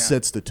 That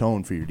sets the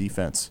tone for your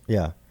defense.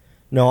 Yeah.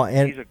 No,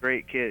 and he's a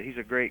great kid. He's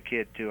a great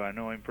kid too. I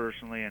know him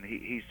personally, and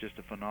he's just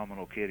a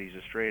phenomenal kid. He's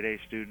a straight A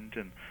student,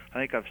 and I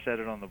think I've said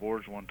it on the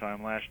boards one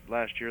time.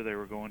 Last year they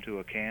were going to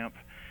a camp,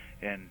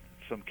 and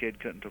some kid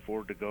couldn't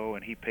afford to go,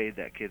 and he paid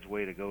that kid's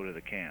way to go to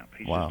the camp.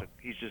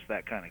 He's just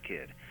that kind of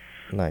kid.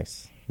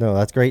 Nice. No,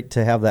 that's great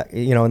to have that.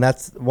 And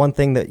that's one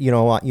thing that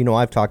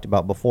I've talked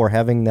about before.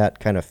 Having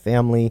that kind of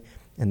family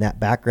and that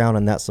background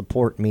and that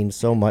support means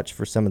so much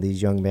for some of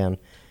these young men.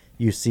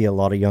 You see a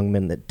lot of young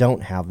men that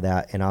don't have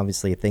that, and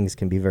obviously things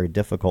can be very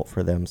difficult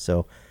for them.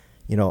 So,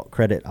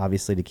 credit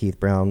obviously to Keith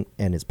Brown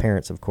and his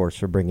parents, of course,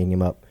 for bringing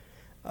him up,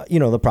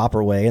 the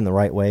proper way and the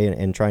right way,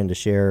 and trying to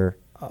share,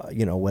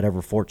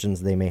 whatever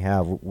fortunes they may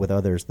have with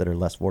others that are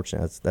less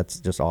fortunate. That's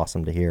just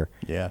awesome to hear.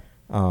 Yeah.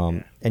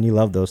 And you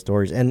love those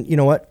stories. And you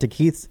know what? To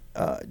Keith's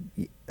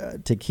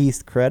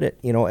credit,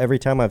 every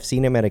time I've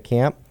seen him at a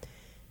camp,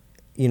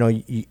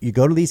 you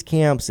go to these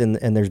camps and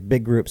there's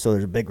big groups. So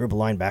there's a big group of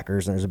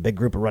linebackers and there's a big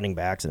group of running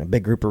backs and a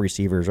big group of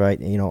receivers, right?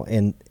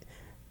 And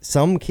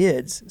some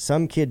kids,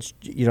 so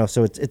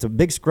it's a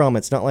big scrum.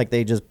 It's not like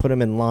they just put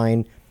them in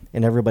line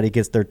and everybody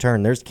gets their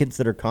turn. There's kids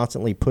that are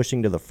constantly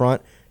pushing to the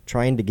front,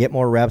 trying to get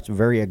more reps,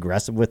 very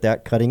aggressive with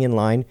that, cutting in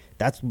line.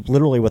 That's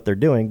literally what they're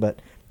doing,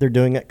 but they're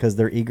doing it because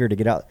they're eager to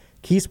get out.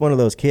 Keith's one of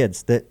those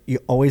kids that you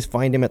always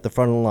find him at the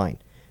front of the line.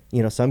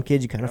 Some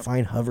kids you kind of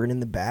find hovering in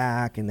the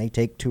back, and they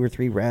take 2 or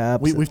 3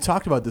 reps. We've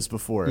talked about this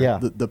before. Yeah.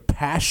 The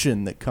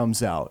passion that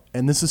comes out.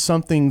 And this is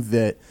something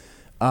that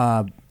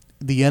the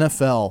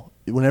NFL,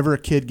 whenever a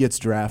kid gets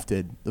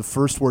drafted, the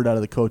first word out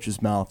of the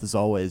coach's mouth is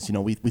always,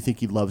 we think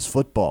he loves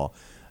football.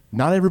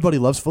 Not everybody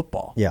loves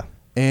football. Yeah.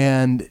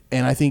 And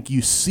I think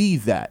you see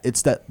that.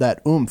 It's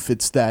that oomph.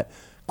 It's that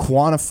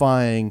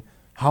quantifying,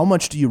 how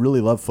much do you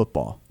really love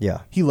football?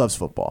 Yeah. He loves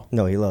football.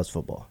 No, he loves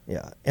football.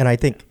 Yeah. And I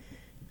think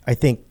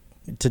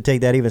to take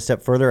that even a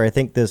step further, I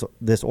think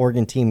this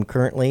Oregon team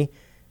currently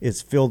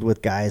is filled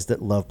with guys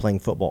that love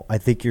playing football. I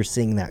think you're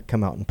seeing that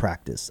come out in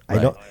practice.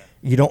 Right.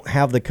 You don't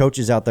have the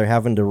coaches out there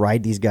having to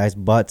ride these guys'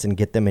 butts and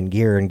get them in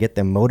gear and get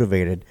them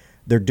motivated.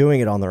 They're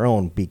doing it on their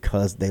own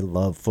because they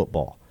love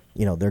football.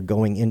 They're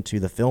going into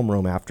the film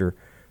room after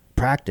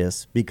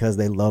practice because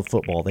they love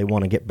football. They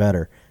want to get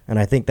better. And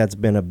I think that's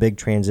been a big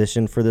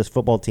transition for this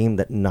football team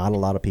that not a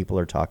lot of people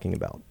are talking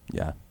about.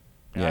 Yeah.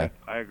 Yeah,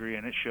 I agree,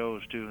 and it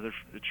shows too.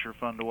 It's sure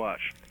fun to watch.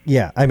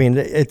 Yeah,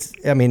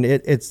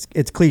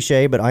 it's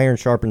cliche, but iron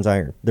sharpens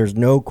iron. There's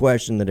no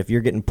question that if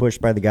you're getting pushed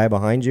by the guy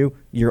behind you,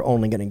 you're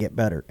only going to get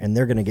better, and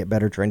they're going to get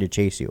better trying to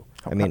chase you.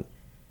 How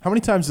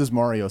many times does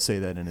Mario say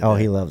that in a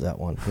day? He loves that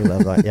one. He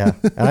loves that. Yeah,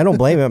 and I don't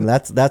blame him.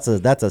 That's a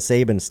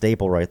Saban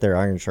staple right there.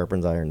 Iron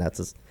sharpens iron. That's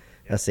a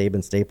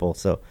Saban staple.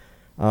 So,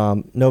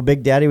 no,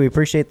 Big Daddy, we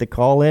appreciate the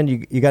call in.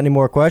 You got any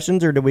more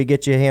questions, or did we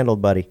get you handled,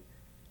 buddy?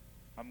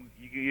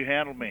 You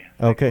handled me.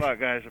 Okay. Thanks a lot,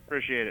 guys.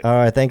 Appreciate it. All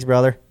right. Thanks,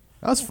 brother.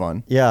 That was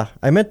fun. Yeah.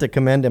 I meant to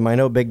commend him. I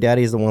know Big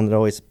Daddy's the one that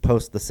always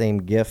posts the same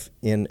GIF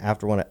in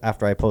after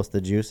I post the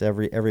juice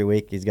every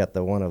week. He's got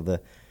the one of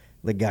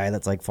the guy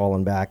that's like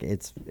falling back.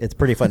 It's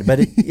pretty funny, but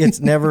it's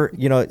never,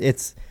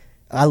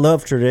 I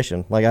love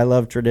tradition. Like I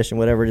love tradition,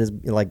 whatever it is.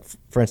 Like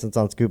for instance,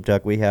 on Scoop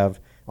Duck, we have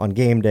on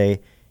game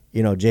day,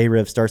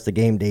 J-Riv starts the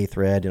game day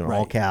thread in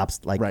all caps.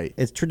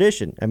 It's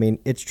tradition. I mean,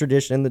 it's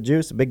tradition in the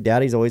juice. Big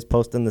Daddy's always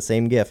posting the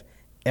same GIF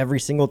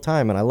every single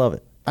time, and I love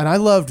it. And I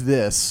loved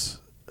this.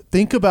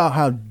 Think about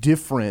how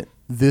different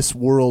this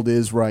world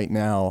is right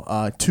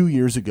now. 2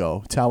 years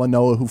ago,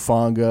 Talanoa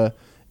Hufanga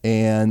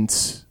and,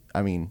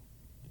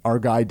 our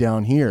guy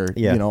down here,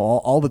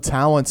 all the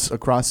talents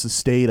across the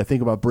state. I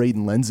think about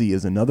Braden Lindsay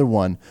is another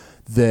one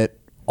that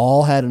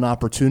all had an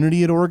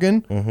opportunity at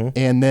Oregon,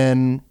 and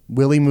then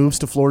Willie moves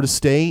to Florida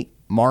State.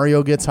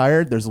 Mario gets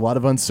hired. There's a lot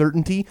of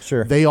uncertainty.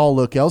 Sure. They all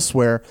look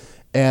elsewhere,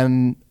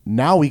 and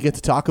now we get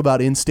to talk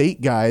about in-state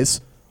guys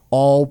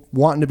all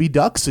wanting to be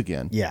Ducks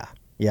again. Yeah.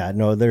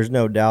 No, there's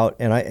no doubt,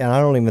 and I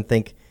don't even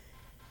think,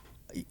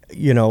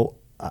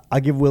 I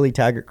give Willie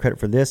Taggart credit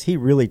for this. He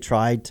really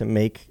tried to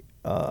make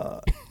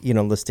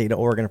the state of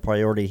Oregon a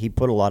priority. He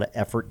put a lot of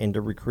effort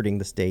into recruiting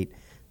the state.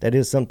 That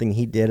is something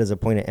he did as a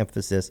point of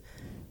emphasis.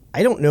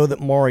 I don't know that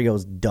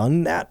Mario's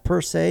done that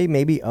per se,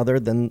 maybe other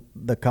than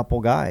the couple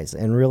guys.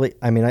 And really,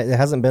 I mean, it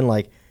hasn't been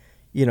like,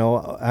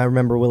 I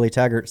remember Willie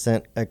Taggart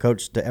sent a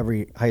coach to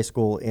every high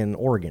school in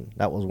Oregon.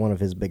 That was one of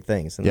his big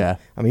things. And yeah.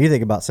 I mean, you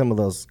think about some of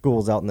those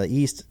schools out in the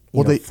east,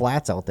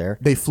 flats out there.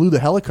 They flew the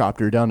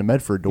helicopter down to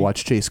Medford to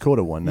watch Chase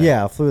Cota one night.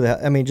 Yeah,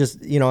 I mean,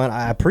 just, and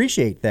I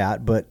appreciate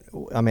that. But,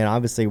 I mean,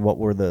 obviously what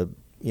were the,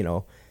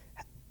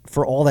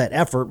 for all that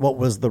effort, what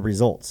was the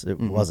results? It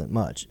wasn't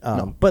much.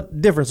 No.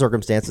 But different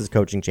circumstances,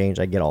 coaching change,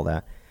 I get all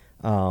that.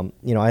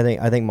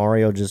 I think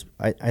Mario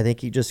I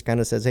think he just kind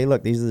of says, hey,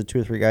 look, these are the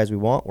 2 or 3 guys we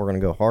want. We're going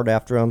to go hard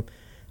after them.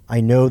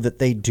 I know that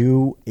they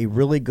do a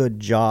really good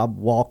job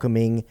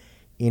welcoming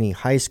any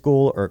high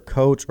school or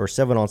coach or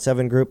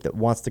 7-on-7 group that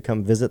wants to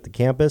come visit the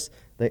campus.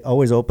 They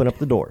always open up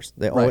the doors.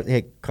 They always,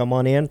 hey, come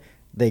on in.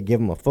 They give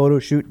them a photo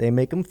shoot. They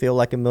make them feel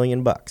like $1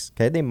 million.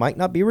 Okay, they might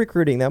not be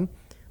recruiting them,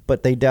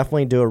 but they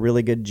definitely do a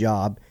really good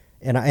job,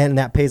 and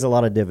that pays a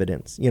lot of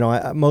dividends.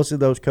 Most of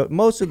those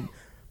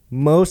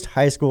most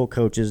high school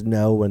coaches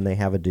know when they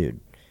have a dude.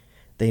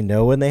 They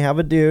know when they have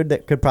a dude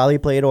that could probably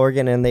play at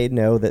Oregon, and they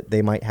know that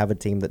they might have a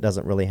team that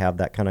doesn't really have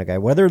that kind of guy.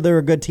 Whether they're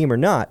a good team or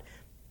not,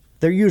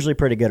 they're usually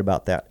pretty good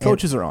about that.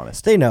 Coaches are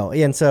honest. They know.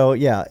 And so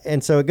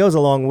it goes a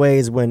long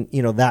ways when,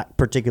 that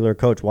particular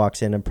coach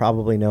walks in and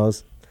probably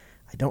knows,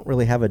 I don't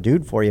really have a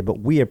dude for you, but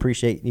we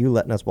appreciate you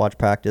letting us watch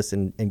practice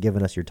and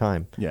giving us your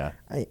time. Yeah.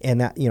 And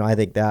that, I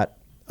think that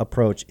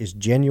approach is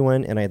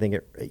genuine, and I think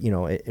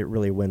it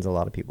really wins a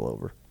lot of people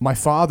over. My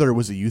father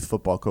was a youth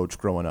football coach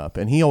growing up,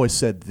 and he always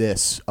said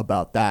this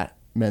about that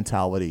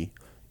mentality.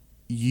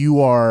 You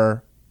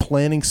are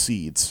planting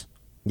seeds.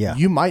 Yeah.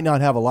 You might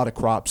not have a lot of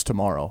crops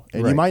tomorrow,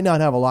 and you might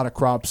not have a lot of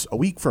crops a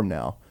week from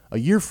now, a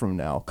year from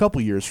now, a couple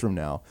years from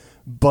now.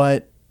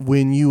 But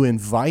when you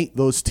invite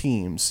those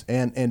teams,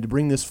 and to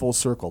bring this full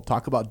circle,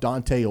 talk about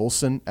Dante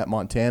Olson at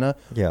Montana.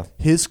 Yeah.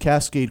 His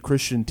Cascade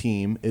Christian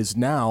team is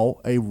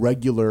now a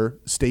regular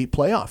state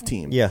playoff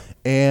team. Yeah.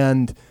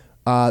 And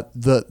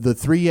the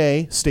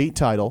 3A state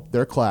title,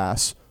 their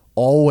class,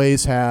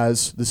 always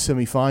has the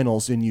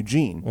semifinals in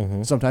Eugene.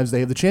 Mm-hmm. Sometimes they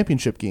have the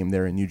championship game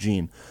there in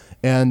Eugene.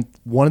 And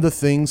one of the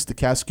things the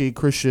Cascade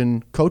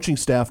Christian coaching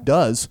staff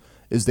does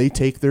is they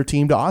take their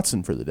team to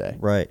Autzen for the day.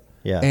 Right.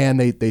 Yeah. And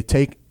they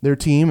take their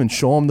team and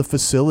show them the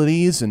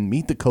facilities and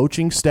meet the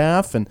coaching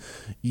staff. And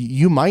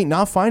you might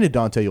not find a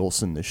Dante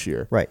Olson this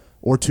year. Right.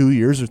 Or 2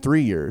 years or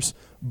 3 years.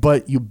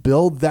 But you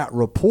build that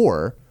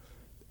rapport.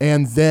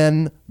 And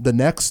then the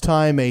next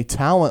time a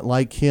talent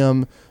like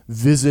him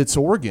visits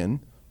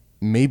Oregon,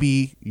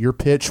 maybe your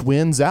pitch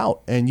wins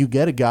out and you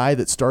get a guy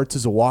that starts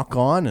as a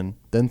walk-on and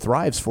then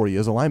thrives for you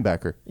as a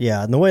linebacker.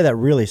 Yeah, and the way that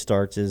really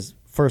starts is,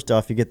 first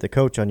off, you get the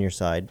coach on your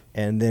side,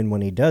 and then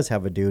when he does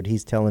have a dude,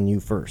 he's telling you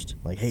first,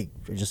 like, hey,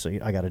 just so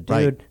I got a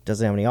dude,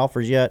 doesn't have any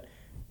offers yet,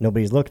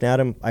 nobody's looking at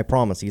him, I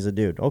promise he's a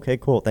dude. Okay,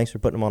 cool, thanks for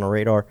putting him on a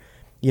radar.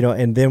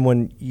 And then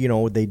when,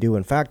 they do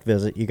in fact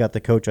visit, you got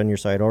the coach on your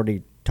side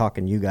already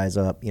talking you guys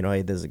up,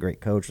 hey, this is a great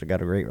coach, they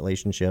got a great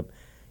relationship.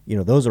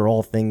 Those are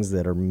all things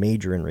that are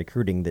major in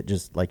recruiting that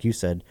just, like you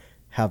said,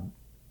 have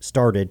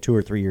started 2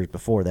 or 3 years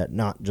before that,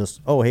 not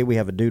just, oh, hey, we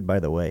have a dude, by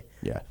the way.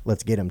 Yeah.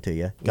 Let's get him to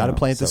you. Got to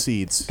plant the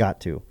seeds. Got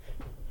to.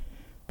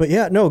 But,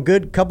 yeah, no,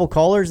 good couple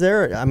callers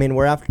there. I mean,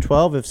 we're after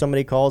 12. If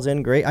somebody calls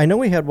in, great. I know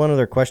we had one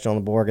other question on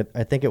the board.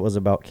 I think it was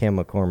about Cam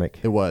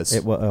McCormick. It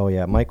was. Oh,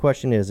 yeah. My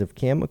question is, if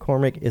Cam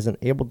McCormick isn't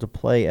able to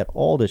play at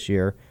all this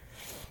year,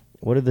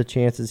 what are the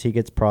chances he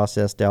gets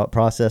processed out?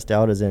 Processed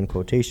out is in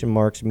quotation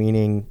marks,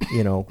 meaning,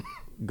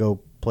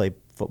 go play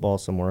football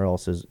somewhere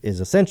else is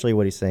essentially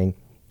what he's saying.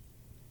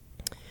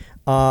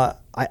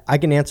 I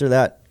can answer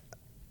that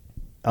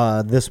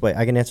this way.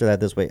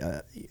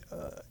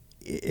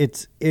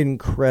 It's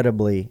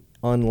incredibly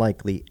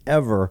unlikely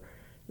ever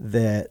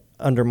that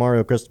under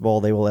Mario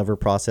Cristobal they will ever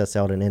process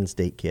out an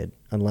in-state kid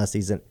unless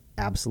he's an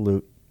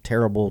absolute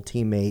terrible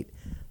teammate,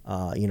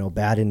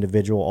 bad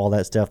individual, all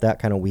that stuff. That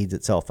kind of weeds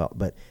itself out.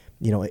 But,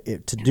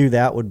 to do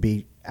that would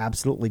be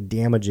absolutely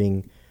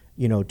damaging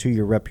to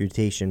your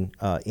reputation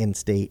in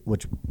state,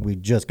 which we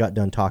just got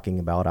done talking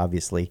about,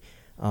 obviously.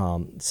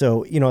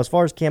 So, as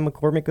far as Cam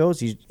McCormick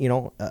goes,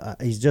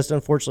 he's just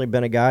unfortunately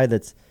been a guy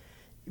that's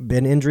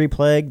been injury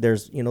plagued.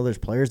 There's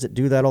players that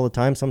do that all the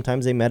time.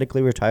 Sometimes they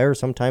medically retire.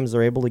 Sometimes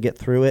they're able to get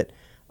through it.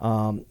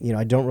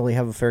 I don't really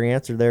have a fair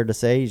answer there to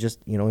say. He's just,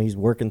 he's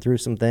working through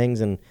some things.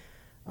 And,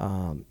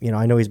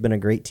 I know he's been a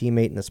great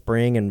teammate in the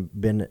spring and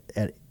been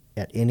at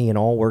any and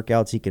all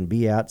workouts he can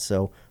be at.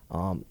 So,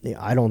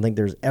 I don't think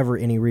there's ever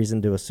any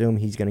reason to assume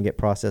he's going to get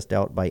processed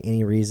out by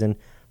any reason.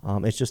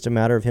 It's just a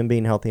matter of him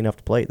being healthy enough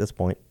to play at this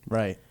point.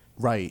 Right.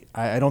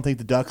 I don't think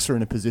the Ducks are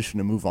in a position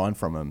to move on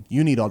from him.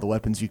 You need all the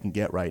weapons you can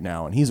get right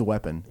now, and he's a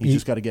weapon. He's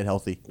just got to get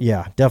healthy.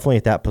 Yeah, definitely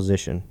at that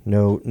position.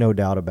 No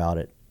doubt about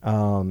it.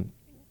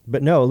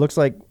 But no, it looks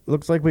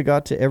like we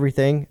got to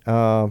everything.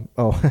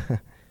 Okay.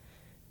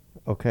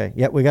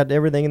 Yeah, we got to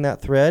everything in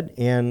that thread.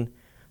 And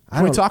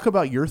Can we talk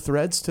about your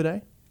threads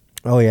today?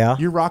 Oh, yeah?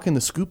 You're rocking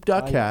the Scoop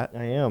Duck hat.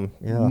 I am,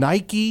 yeah.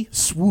 Nike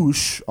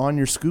swoosh on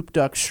your Scoop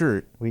Duck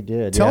shirt. We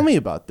did. Tell me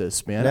about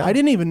this, man. Yeah. I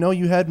didn't even know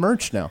you had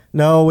merch now.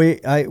 No,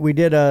 we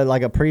did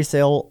a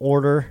pre-sale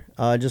order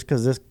just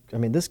because this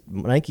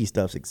Nike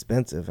stuff's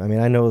expensive. I mean,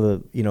 I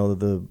know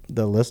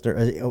the listener.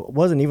 It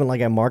wasn't even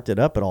like I marked it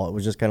up at all. It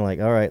was just kind of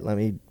like, all right, let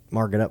me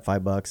mark it up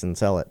 $5 and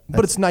sell it.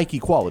 But it's Nike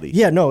quality.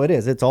 Yeah, no, it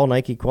is. It's all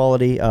Nike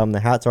quality. The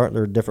hats aren't.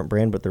 They're a different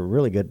brand, but they're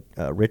really good.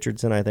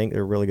 Richardson, I think,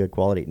 they're really good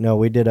quality. No,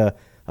 we did a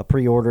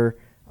pre-order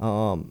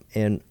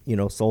and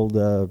sold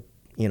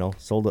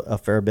a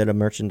fair bit of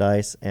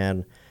merchandise.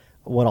 And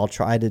what I'll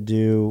try to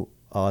do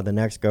the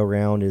next go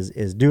round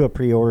is do a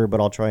pre-order,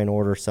 but I'll try and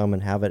order some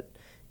and have it,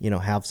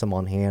 have some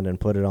on hand and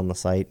put it on the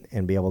site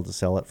and be able to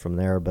sell it from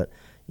there. But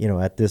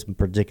at this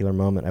particular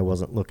moment, I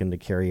wasn't looking to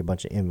carry a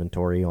bunch of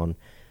inventory on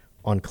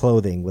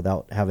clothing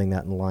without having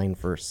that in line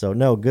first. So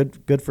no,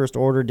 good first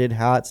order. Did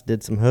hats,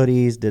 did some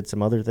hoodies, did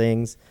some other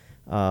things.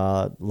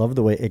 Loved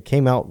the way it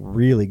came out.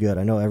 Really good.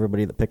 I know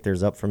everybody that picked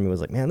theirs up from me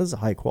was like, "Man, this is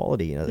high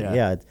quality." And I was like,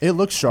 yeah, it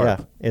looks sharp.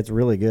 Yeah, it's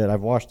really good.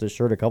 I've washed this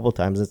shirt a couple of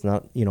times. It's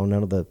not,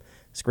 none of the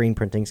screen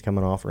printing's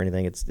coming off or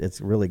anything.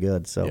 It's really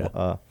good.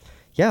 So,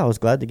 I was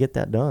glad to get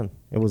that done.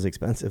 It was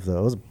expensive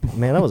though.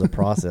 That was a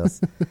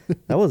process.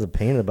 That was a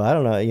pain in the butt. I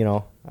don't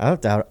know. I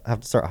have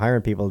to start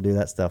hiring people to do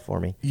that stuff for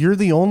me. You're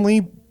the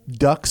only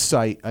duck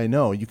site I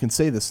know. You can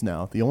say this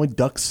now. The only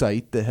duck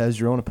site that has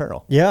your own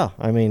apparel. Yeah,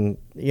 I mean,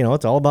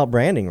 it's all about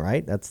branding,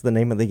 right? That's the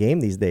name of the game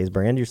these days.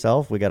 Brand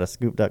yourself. We got a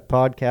Scoop Duck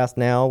podcast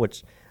now,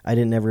 which I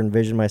didn't ever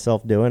envision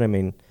myself doing. I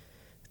mean,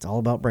 it's all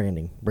about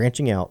branding,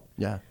 branching out.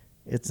 Yeah.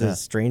 It's a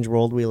strange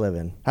world we live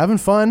in. Having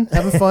fun,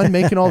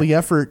 making all the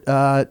effort.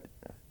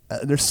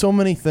 There's so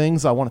many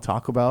things I want to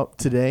talk about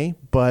today,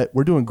 but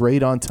we're doing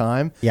great on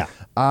time. Yeah.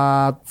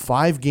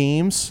 5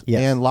 games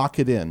and lock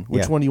it in.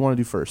 Which one do you want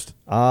to do first?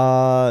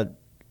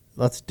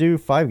 Let's do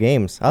 5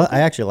 games. I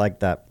actually like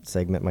that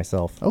segment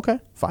myself. Okay,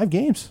 5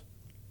 games.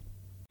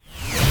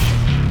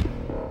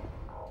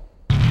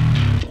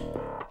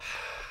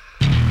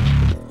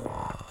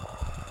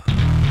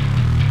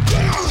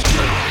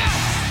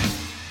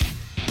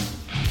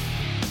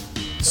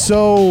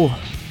 So,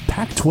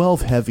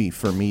 Pac-12 heavy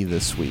for me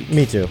this week.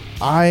 Me too.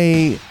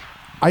 I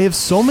have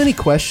so many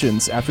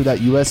questions after that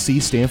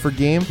USC-Stanford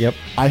game. Yep.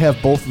 I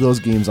have both of those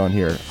games on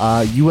here.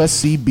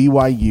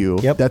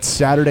 USC-BYU. Yep. That's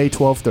Saturday,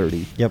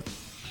 12:30. Yep.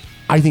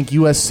 I think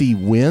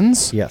USC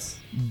wins. Yes.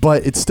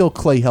 But it's still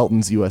Clay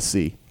Helton's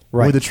USC.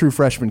 Right. With a true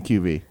freshman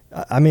QB.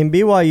 I mean,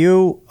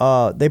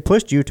 BYU, they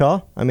pushed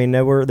Utah. I mean,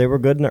 they were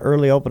good in the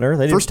early opener.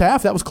 First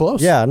half, that was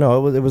close. Yeah,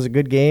 no, it was a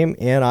good game,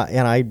 and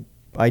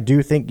I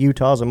do think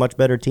Utah's a much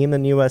better team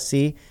than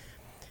USC.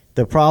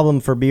 The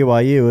problem for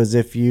BYU is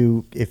if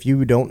you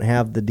don't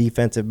have the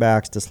defensive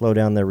backs to slow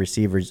down their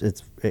receivers,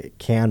 it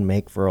can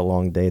make for a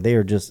long day. They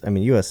are just, I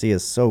mean, USC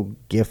is so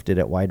gifted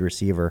at wide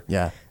receiver.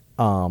 Yeah.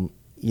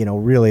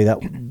 Really that,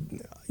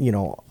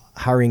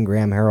 hiring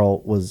Graham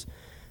Harrell was,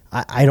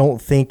 I don't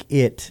think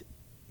it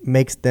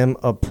makes them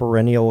a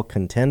perennial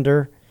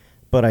contender,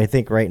 but I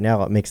think right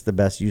now it makes the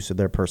best use of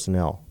their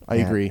personnel. I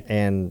agree.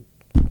 And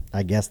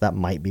I guess that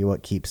might be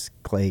what keeps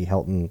Clay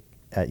Helton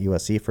at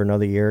USC for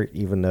another year,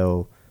 even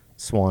though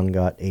Swan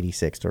got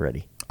 86th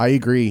already. I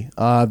agree.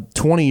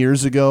 20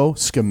 years ago,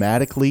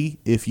 schematically,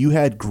 if you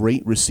had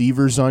great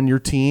receivers on your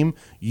team,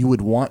 you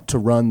would want to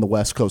run the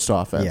West Coast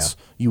offense.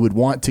 Yeah. You would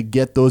want to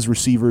get those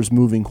receivers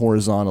moving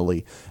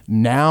horizontally.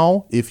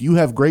 Now, if you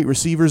have great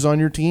receivers on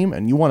your team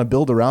and you want to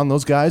build around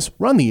those guys,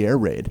 run the air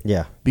raid.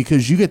 Yeah.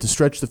 Because you get to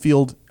stretch the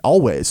field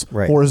always.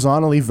 Right.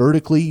 Horizontally,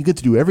 vertically, you get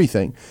to do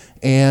everything.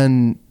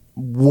 And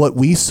what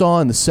we saw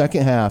in the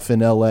second half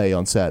in LA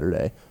on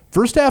Saturday,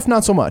 first half,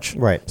 not so much.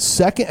 Right.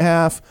 Second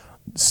half,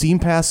 seam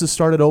passes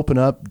started to open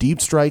up,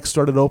 deep strikes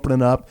started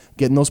opening up,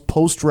 getting those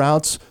post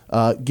routes,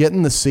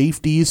 getting the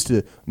safeties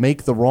to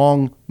make the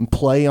wrong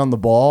play on the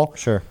ball.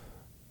 Sure.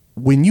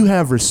 When you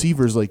have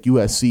receivers like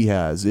USC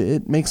has,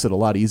 it makes it a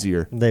lot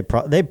easier.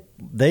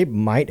 They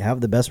might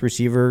have the best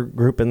receiver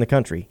group in the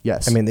country.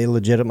 Yes. I mean, they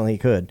legitimately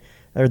could.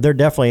 They're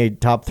definitely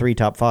top 3,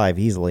 top 5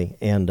 easily.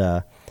 And,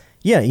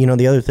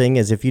 the other thing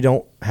is if you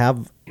don't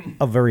have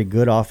a very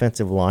good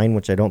offensive line,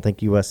 which I don't think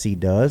USC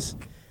does,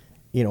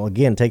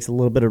 again, takes a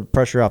little bit of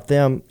pressure off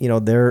them.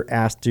 They're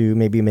asked to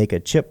maybe make a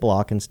chip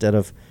block instead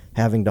of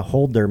having to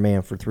hold their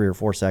man for 3 or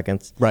 4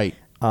 seconds. Right.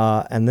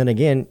 And then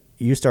again,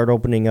 you start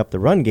opening up the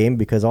run game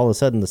because all of a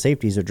sudden the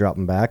safeties are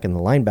dropping back and the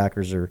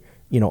linebackers are,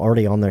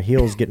 already on their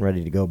heels getting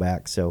ready to go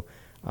back. So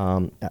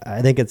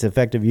I think it's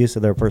effective use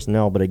of their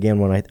personnel. But again,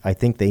 when I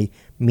think they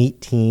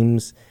meet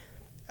teams,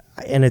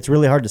 and it's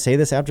really hard to say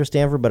this after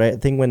Stanford, but I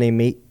think when they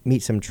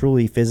meet some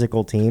truly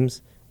physical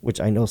teams, which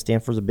I know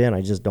Stanford's have been,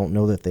 I just don't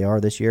know that they are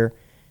this year.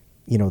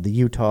 The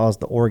Utahs,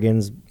 the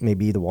Oregons,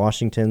 maybe the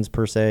Washingtons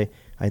per se,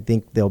 I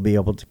think they'll be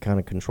able to kind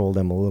of control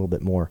them a little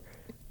bit more.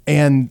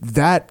 And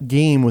that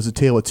game was a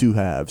tale of 2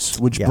 halves,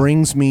 which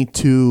brings me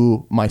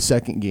to my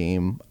second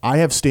game. I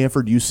have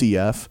Stanford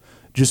UCF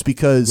just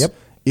because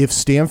if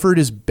Stanford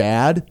is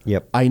bad,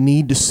 I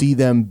need to see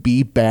them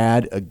be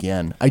bad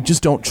again. I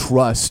just don't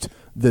trust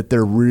that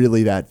they're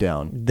really that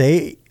down.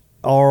 They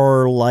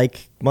are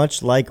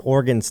much like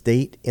Oregon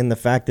State in the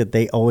fact that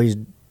they always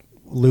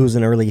lose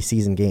an early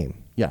season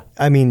game. Yeah.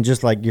 I mean,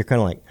 just like you're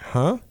kind of like,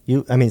 huh?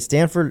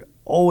 Stanford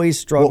always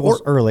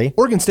struggles early.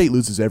 Oregon State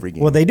loses every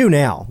game. Well, they do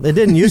now. It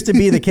didn't used to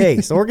be the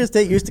case. Oregon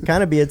State used to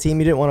kind of be a team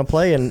you didn't want to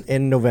play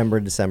in November,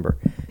 December.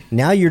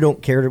 Now you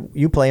don't care.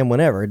 You play them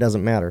whenever. It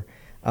doesn't matter.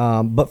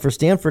 But for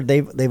Stanford,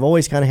 they've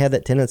always kind of had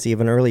that tendency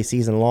of an early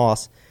season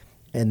loss,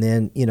 and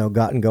then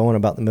gotten going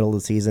about the middle of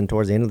the season.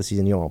 Towards the end of the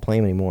season, you don't want to play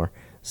them anymore.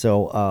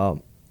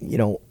 So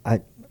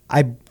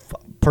I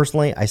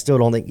personally, I still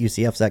don't think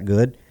UCF's that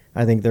good.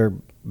 I think they're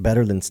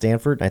better than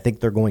Stanford. I think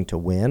they're going to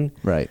win.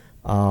 Right.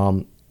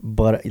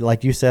 But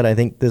like you said, I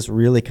think this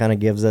really kind of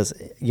gives us,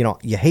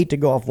 you hate to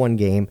go off one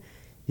game.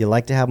 You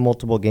like to have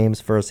multiple games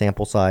for a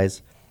sample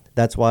size.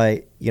 That's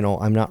why,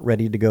 I'm not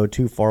ready to go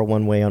too far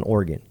one way on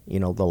Oregon.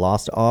 The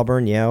loss to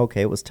Auburn, yeah,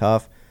 okay, it was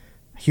tough.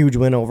 Huge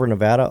win over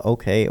Nevada,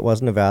 okay, it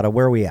was Nevada.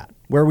 Where are we at?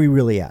 Where are we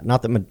really at?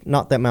 Not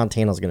that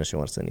Montana's going to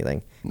show us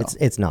anything. No.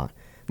 It's not.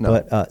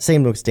 No. But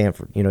same with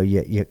Stanford.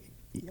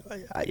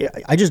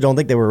 I just don't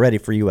think they were ready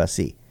for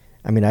USC.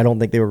 I mean, I don't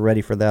think they were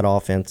ready for that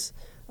offense,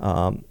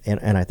 and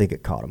I think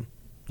it caught them.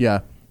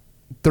 Yeah.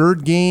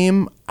 Third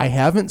game, I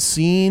haven't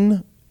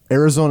seen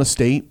Arizona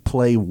State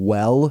play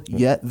well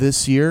yet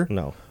this year.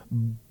 No.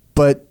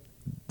 But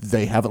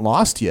they haven't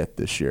lost yet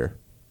this year.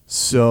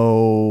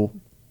 So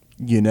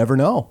you never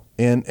know.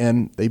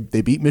 And they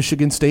beat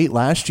Michigan State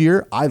last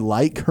year. I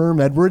like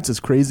Herm Edwards, as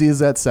crazy as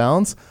that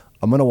sounds.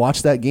 I'm going to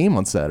watch that game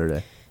on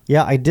Saturday.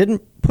 Yeah, I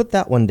didn't put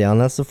that one down.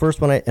 That's the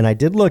first one. I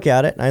did look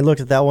at it, and I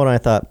looked at that one, and I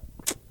thought,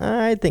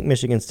 I think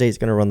Michigan State's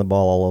going to run the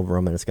ball all over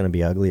them, and it's going to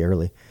be ugly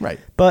early. Right.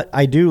 But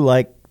I do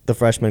like the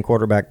freshman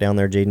quarterback down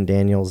there, Jaden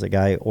Daniels, a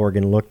guy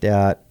Oregon looked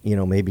at,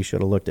 maybe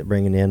should have looked at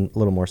bringing in a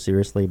little more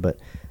seriously. But,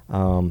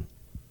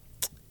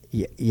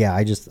 yeah,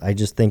 I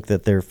just think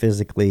that they're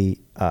physically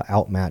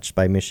outmatched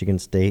by Michigan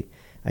State.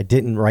 I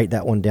didn't write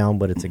that one down,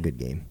 but it's a good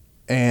game.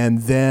 And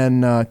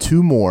then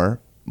two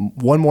more.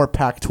 One more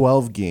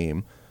Pac-12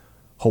 game.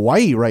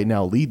 Hawaii right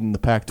now leading the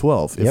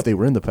Pac-12 if they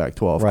were in the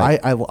Pac-12. Right.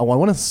 I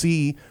want to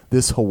see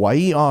this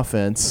Hawaii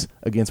offense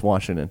against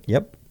Washington.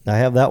 Yep, I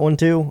have that one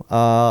too.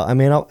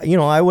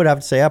 I would have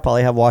to say I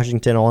probably have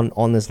Washington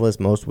on this list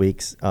most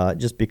weeks,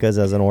 just because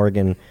as an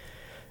Oregon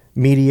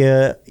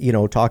media,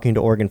 talking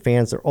to Oregon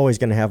fans, they're always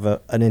going to have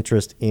an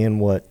interest in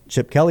what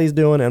Chip Kelly's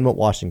doing and what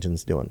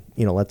Washington's doing.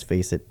 Let's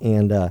face it.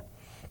 And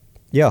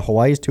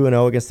Hawaii's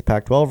 2-0 against the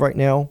Pac-12 right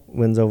now.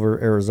 Wins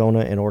over Arizona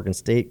and Oregon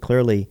State.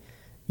 Clearly,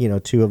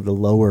 two of the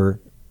lower,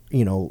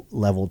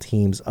 level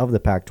teams of the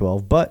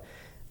Pac-12. But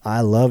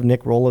I love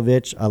Nick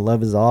Rolovich. I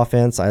love his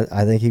offense.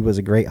 I think he was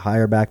a great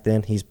hire back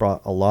then. He's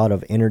brought a lot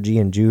of energy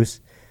and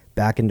juice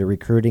back into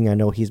recruiting. I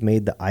know he's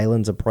made the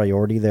islands a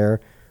priority there,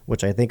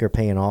 which I think are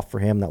paying off for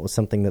him. That was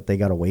something that they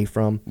got away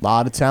from. A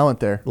lot of talent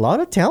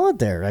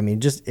there. I mean,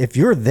 just if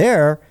you're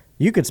there,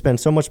 you could spend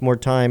so much more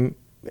time.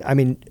 I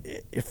mean,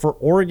 for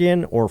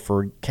Oregon or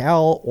for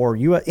Cal or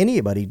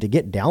anybody to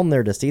get down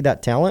there to see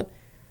that talent,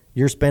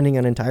 you're spending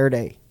an entire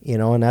day,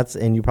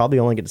 and you probably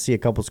only get to see a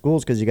couple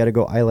schools because you got to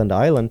go island to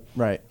island.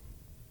 Right.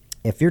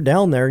 If you're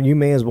down there, you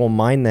may as well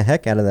mine the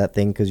heck out of that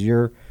thing because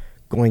you're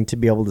going to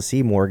be able to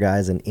see more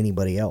guys than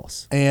anybody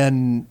else.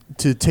 And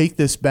to take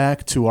this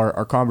back to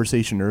our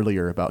conversation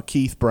earlier about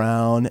Keith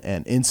Brown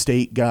and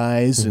in-state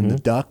guys and the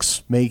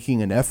Ducks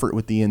making an effort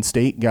with the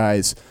in-state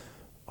guys,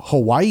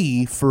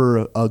 Hawaii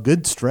for a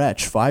good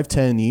stretch,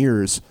 5-10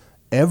 years,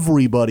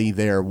 everybody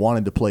there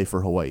wanted to play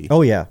for Hawaii.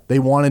 Oh, yeah. They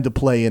wanted to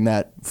play in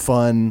that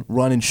fun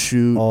run and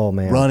shoot,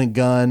 run and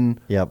gun.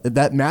 Yep.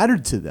 That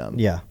mattered to them.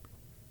 Yeah.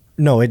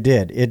 No, it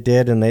did. It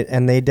did. And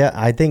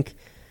I think,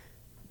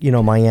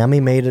 Miami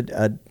made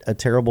a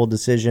terrible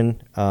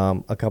decision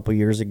a couple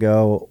years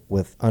ago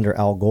under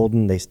Al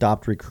Golden. They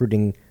stopped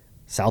recruiting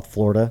South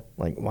Florida.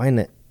 Like,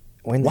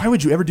 why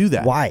would you ever do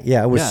that? Why?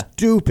 Yeah, it was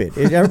stupid.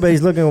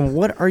 Everybody's looking,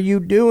 what are you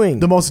doing?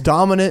 The most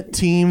dominant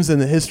teams in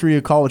the history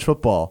of college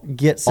football.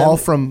 All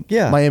from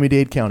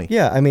Miami-Dade County.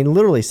 Yeah, I mean,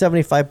 literally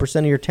 75%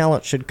 of your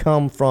talent should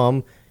come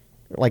from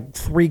like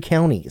 3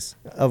 counties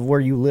of where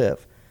you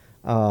live.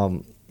 I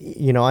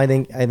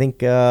think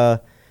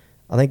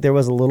there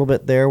was a little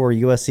bit there where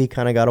USC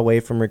kind of got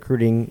away from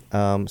recruiting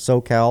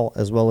SoCal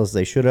as well as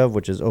they should have,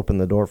 which has opened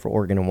the door for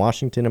Oregon and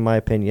Washington, in my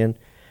opinion.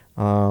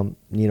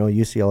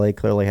 UCLA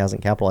clearly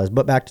hasn't capitalized.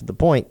 But back to the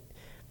point,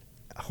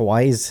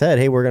 Hawaii's said,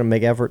 hey, we're going to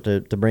make effort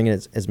to bring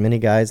in as many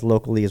guys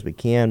locally as we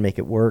can, make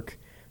it work,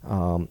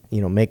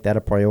 make that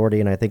a priority,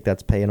 and I think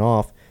that's paying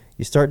off.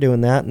 You start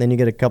doing that, and then you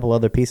get a couple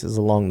other pieces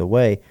along the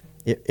way.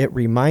 It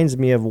reminds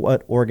me of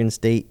what Oregon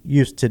State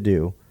used to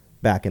do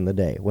back in the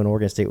day when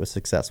Oregon State was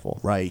successful.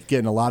 Right,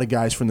 getting a lot of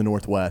guys from the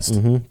Northwest.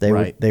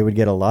 They would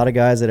get a lot of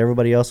guys that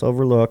everybody else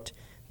overlooked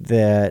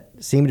that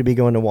seem to be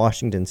going to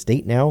Washington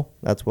State now.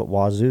 That's what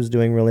Wazoo's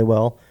doing really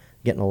well,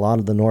 getting a lot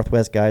of the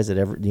Northwest guys that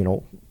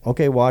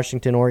okay,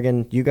 Washington,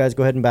 Oregon, you guys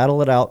go ahead and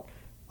battle it out.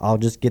 I'll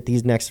just get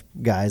these next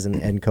guys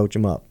and coach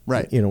them up,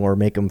 right? Or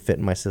make them fit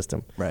in my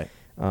system, right?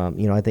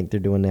 I think they're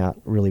doing that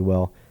really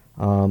well.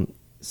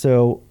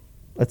 So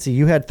let's see.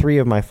 You had 3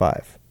 of my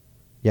 5.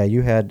 Yeah,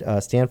 you had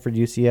Stanford,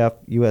 UCF,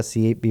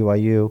 USC,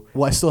 BYU.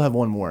 Well, I still have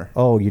one more.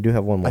 Oh, you do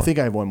have one more. I think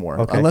I have one more,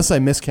 Okay. unless I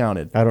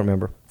miscounted. I don't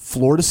remember.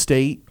 Florida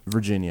State,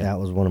 Virginia. That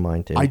was one of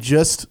mine too.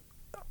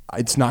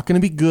 It's not going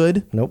to be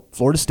good. Nope.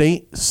 Florida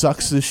State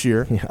sucks this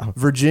year. Yeah.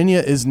 Virginia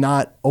is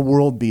not a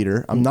world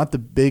beater. I'm not the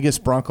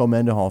biggest Bronco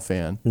Mendenhall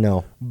fan.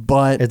 No,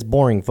 But it's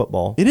boring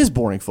football. it is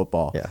boring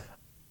football. Yeah.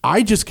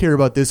 I just care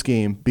about this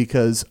game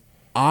because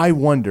I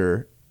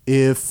wonder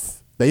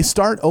if they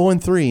start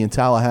 0-3 in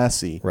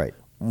Tallahassee. Right.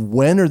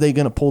 When are they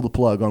going to pull the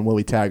plug on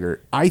Willie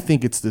Taggart? I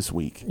think it's this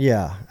week.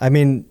 Yeah, I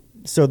mean,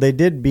 so they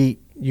did beat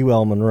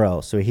UL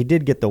Monroe, so he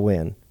did get the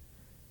win.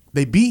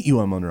 They beat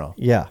UL Monroe.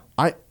 Yeah.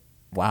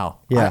 Wow.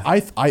 Yeah.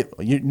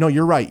 No,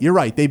 you're right. You're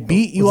right. They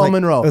beat UL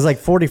Monroe. It was like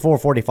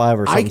 44-45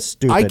 or something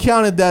stupid. I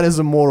counted that as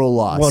a moral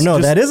loss. Well, no,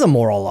 that is a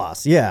moral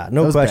loss. Yeah,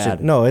 no was question.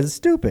 bad. No, it's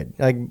stupid.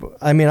 Like,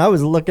 I mean, I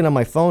was looking at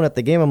my phone at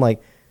the game. I'm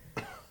like,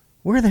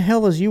 where the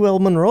hell is UL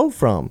Monroe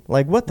from?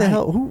 Like, what the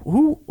hell?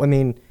 Who? I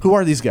mean, who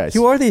are these guys?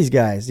 who are these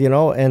guys? You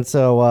know, and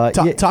so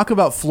Talk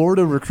about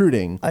Florida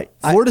recruiting.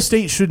 Florida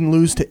State shouldn't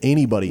lose to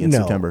anybody in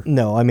September.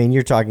 No, I mean,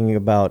 you're talking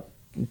about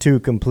 2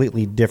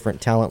 completely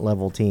different talent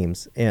level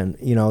teams, and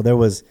you know, there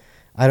was.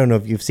 I don't know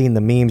if you've seen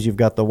the memes. You've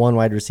got the one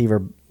wide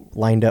receiver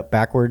lined up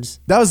backwards.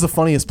 That was the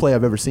funniest play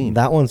I've ever seen.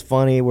 That one's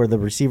funny, where the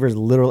receivers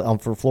literally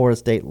for Florida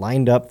State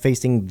lined up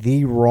facing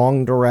the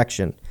wrong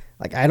direction.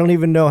 Like, I don't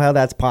even know how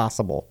that's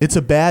possible. It's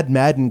a bad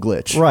Madden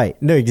glitch. Right.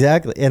 No,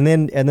 exactly. And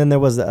then there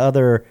was the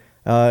other.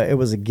 It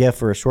was a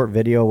GIF or a short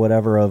video,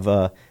 whatever.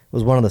 It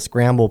was one of the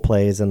scramble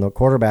plays, and the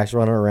quarterback's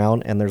running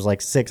around, and there's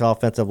like 6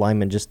 offensive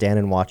linemen just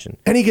standing watching.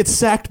 And he gets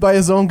sacked by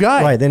his own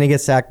guy. Right. Then he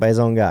gets sacked by his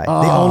own guy.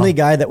 The only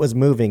guy that was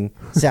moving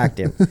sacked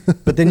him.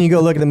 But then you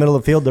go look at the middle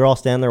of the field; they're all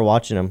standing there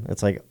watching him.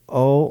 It's like,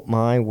 oh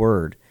my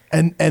word.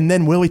 And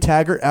then Willie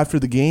Taggart after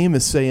the game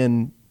is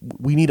saying,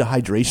 "We need a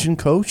hydration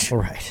coach."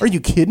 Right. Are you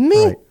kidding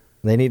me? Right.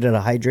 They needed a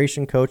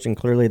hydration coach, and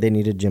clearly they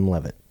needed Jim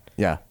Leavitt.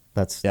 Yeah.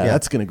 That's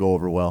that's going to go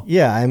over well.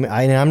 Yeah,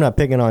 I'm not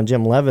picking on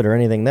Jim Leavitt or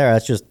anything there.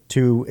 That's just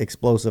 2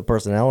 explosive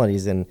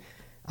personalities. And,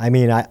 I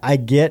mean, I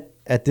get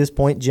at this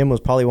point Jim was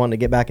probably wanting to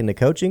get back into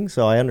coaching,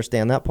 so I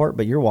understand that part.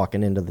 But you're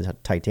walking into the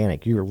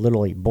Titanic. You're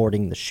literally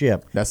boarding the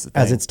ship That's the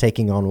thing. as it's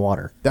taking on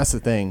water. That's the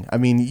thing. I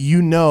mean,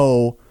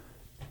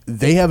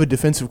 they have a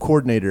defensive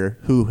coordinator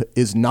who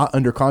is not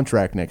under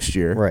contract next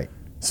year. Right.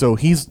 So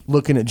he's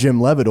looking at Jim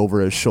Leavitt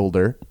over his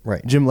shoulder.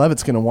 Right. Jim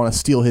Leavitt's going to want to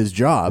steal his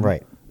job.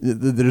 Right.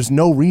 There's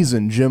no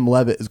reason Jim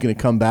Leavitt is going to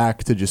come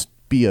back to just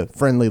be a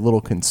friendly little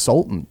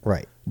consultant.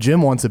 Right.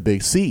 Jim wants a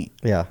big seat.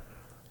 Yeah.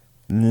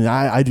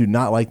 I do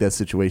not like that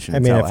situation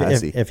in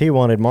Tallahassee. if he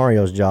wanted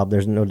Mario's job,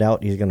 there's no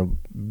doubt he's going to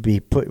be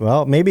put.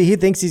 Well, maybe he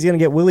thinks he's going to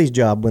get Willie's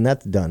job when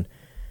that's done.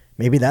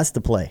 Maybe that's the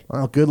play.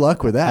 Well, good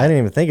luck with that. I didn't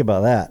even think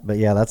about that, but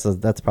yeah,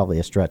 that's probably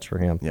a stretch for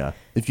him. Yeah.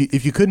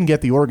 If you couldn't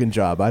get the Oregon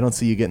job, I don't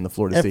see you getting the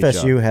Florida State job.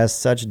 FSU has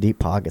such deep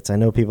pockets. I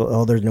know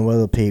people, there's no way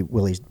to pay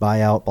Willie's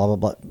buyout, blah, blah,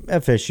 blah.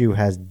 FSU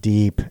has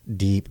deep,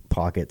 deep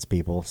pockets,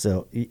 people.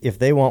 So if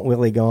they want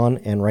Willie gone,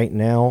 and right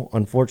now,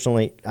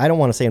 unfortunately, I don't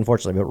want to say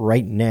unfortunately, but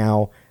right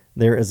now,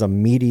 there is a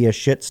media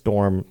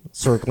shitstorm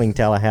circling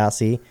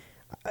Tallahassee.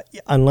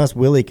 Unless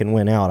Willie can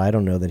win out, I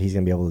don't know that he's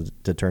going to be able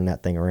to turn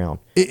that thing around.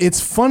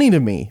 It's funny to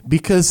me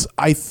because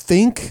I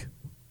think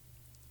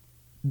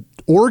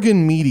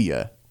Oregon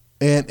media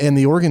and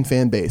the Oregon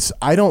fan base,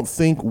 I don't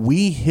think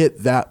we hit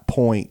that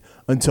point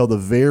until the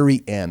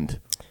very end,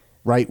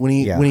 right? When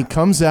he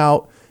comes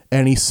out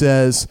and he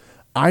says,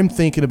 I'm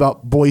thinking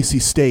about Boise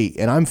State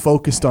and I'm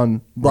focused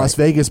on Las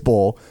Vegas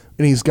Bowl,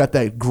 and he's got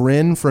that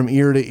grin from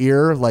ear to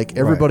ear like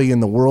everybody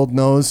in the world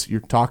knows you're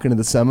talking to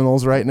the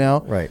Seminoles right now.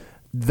 Right.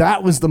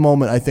 That was the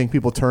moment I think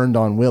people turned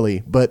on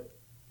Willie, but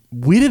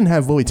we didn't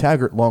have Willie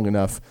Taggart long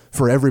enough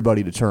for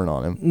everybody to turn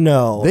on him.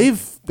 No,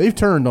 they've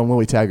turned on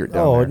Willie Taggart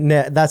down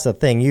there. That's the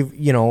thing.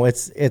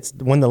 It's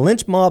when the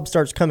lynch mob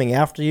starts coming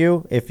after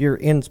you. If you're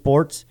in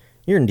sports,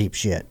 you're in deep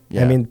shit.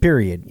 Yeah. I mean,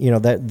 period.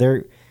 That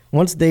they're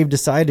once they've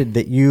decided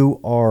that you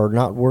are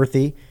not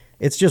worthy,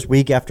 it's just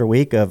week after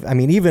week of. I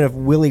mean, even if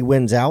Willie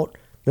wins out,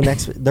 the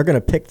next they're going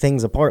to pick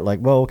things apart. Like,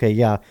 well, okay,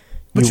 yeah.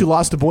 But you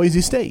lost to Boise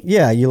State.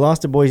 Yeah, you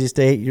lost to Boise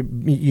State. You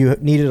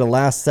needed a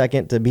last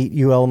second to beat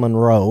UL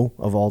Monroe,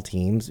 of all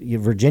teams.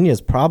 Virginia's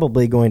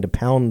probably going to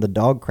pound the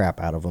dog crap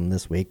out of them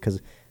this week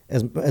because,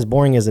 as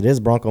boring as it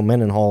is, Bronco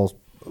Mendenhall's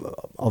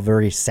a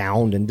very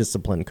sound and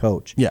disciplined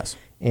coach. Yes.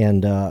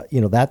 And,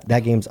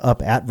 that game's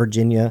up at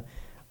Virginia.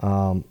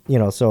 And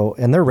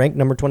they're ranked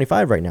number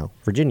 25 right now.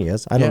 Virginia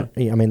is.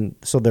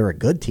 So they're a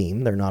good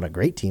team. They're not a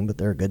great team, but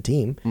they're a good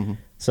team. Mm-hmm.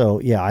 So,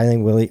 yeah, I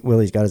think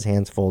Willie's got his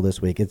hands full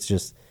this week. It's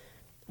just...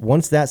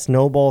 Once that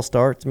snowball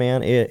starts,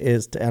 man, it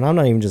is, and I'm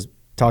not even just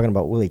talking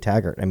about Willie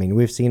Taggart. I mean,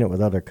 we've seen it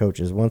with other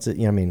coaches. I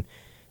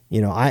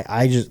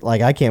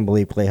can't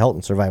believe Clay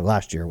Helton survived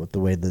last year with the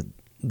way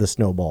the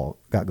snowball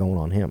got going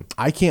on him.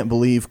 I can't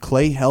believe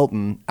Clay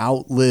Helton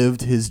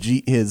outlived his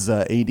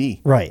AD.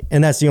 Right,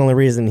 and that's the only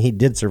reason he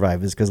did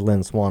survive is because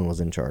Lynn Swann was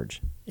in charge.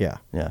 Yeah.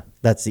 Yeah.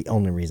 That's the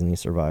only reason he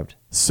survived.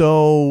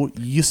 So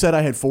you said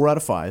I had 4 out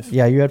of 5.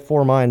 Yeah, you had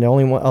 4 of mine. The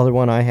only other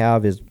one I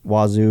have is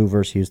Wazoo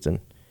versus Houston.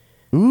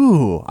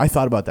 Ooh, I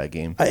thought about that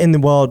game.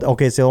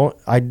 Okay, so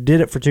I did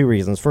it for 2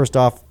 reasons. First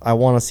off, I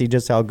want to see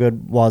just how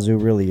good Wazoo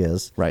really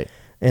is. Right.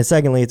 And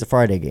secondly, it's a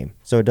Friday game,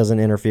 so it doesn't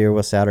interfere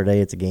with Saturday.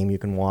 It's a game you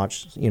can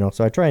watch,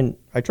 So I try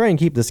and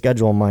keep the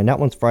schedule in mind. That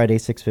one's Friday,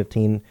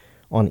 6:15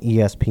 on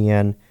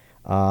ESPN.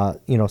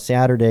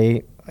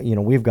 Saturday,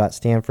 we've got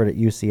Stanford at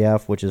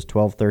UCF, which is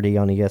 12:30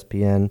 on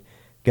ESPN.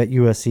 Got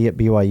USC at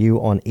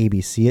BYU on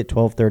ABC at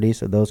 12:30,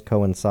 so those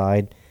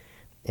coincide.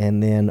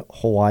 And then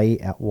Hawaii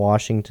at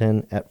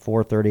Washington at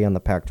 4:30 on the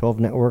Pac-12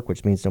 network,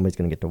 which means nobody's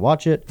going to get to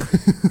watch it.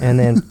 And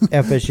then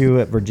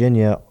FSU at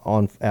Virginia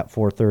at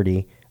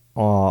 4:30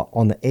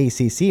 on the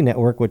ACC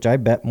network, which I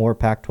bet more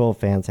Pac-12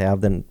 fans have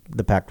than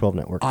the Pac-12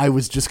 network. I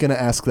was just going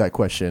to ask that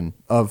question.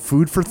 Of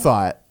food for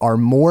thought, are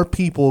more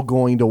people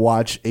going to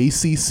watch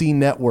ACC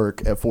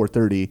network at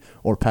 4:30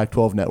 or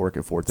Pac-12 network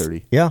at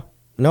 4:30? Yeah.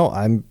 No,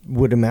 I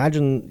would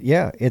imagine.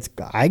 Yeah,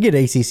 I get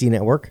ACC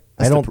network.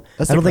 I don't think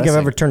I've depressing.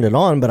 ever turned it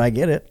on, but I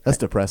get it. That's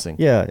depressing.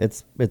 Yeah,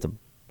 it's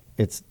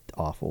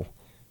awful.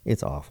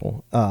 It's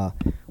awful.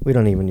 We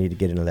don't even need to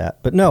get into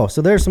that. But no,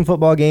 so there's some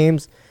football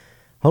games.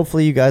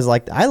 Hopefully you guys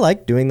I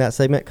like doing that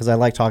segment because I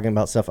like talking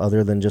about stuff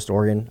other than just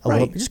Oregon.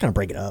 Just kind of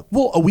break it up.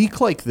 Well, a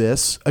week like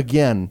this,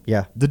 again,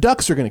 Yeah. the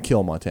Ducks are going to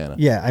kill Montana.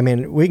 Yeah, I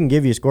mean, we can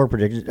give you score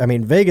predictions. I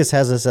mean, Vegas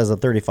has this as a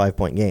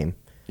 35-point game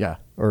Yeah.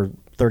 or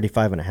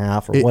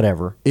 35.5 or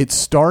whatever. It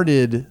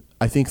started,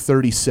 I think,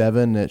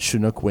 37 at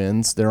Chinook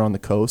Winds there on the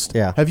coast.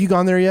 Yeah. Have you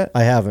gone there yet?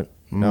 I haven't.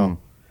 No.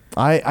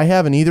 I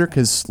haven't either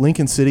because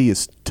Lincoln City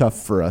is tough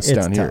for us It's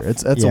down here. tough.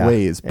 That's Yeah. a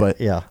ways, but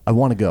Yeah. I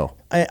want to go.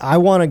 I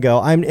want to go.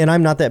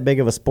 I'm not that big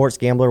of a sports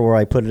gambler where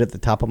I put it at the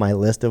top of my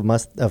list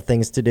of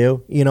things to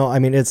do. I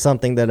mean, it's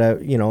something that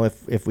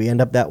if we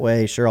end up that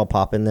way, sure, I'll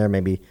pop in there,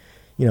 maybe,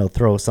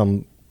 throw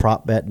some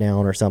prop bet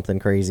down or something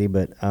crazy.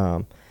 But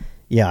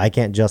yeah, I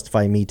can't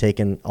justify me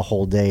taking a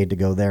whole day to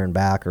go there and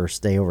back or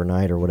stay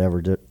overnight or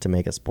whatever to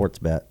make a sports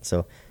bet.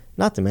 So,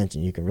 not to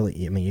mention, you could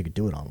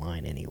do it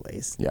online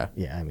anyways. Yeah.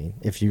 Yeah. I mean,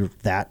 if you're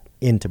that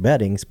into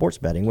betting, sports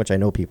betting, which I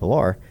know people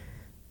are,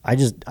 I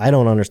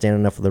don't understand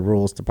enough of the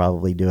rules to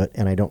probably do it,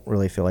 and I don't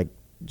really feel like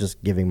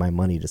just giving my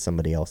money to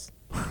somebody else,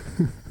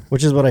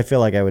 which is what I feel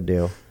like I would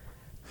do.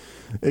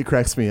 It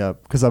cracks me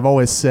up because I've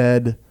always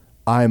said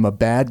I'm a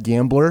bad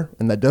gambler,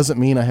 and that doesn't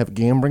mean I have a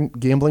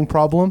gambling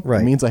problem.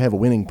 Right. It means I have a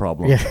winning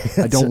problem. Yeah,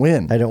 I don't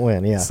win. I don't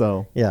win. Yeah.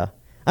 So yeah,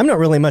 I'm not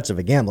really much of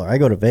a gambler. I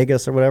go to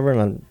Vegas or whatever,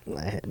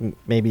 and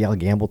maybe I'll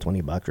gamble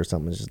 $20 or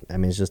something.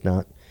 It's just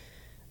not.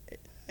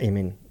 I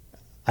mean,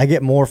 I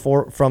get more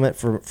from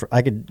it.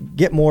 I could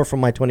get more from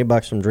my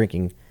 $20 from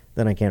drinking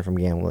than I can from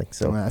gambling.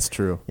 So that's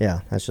true.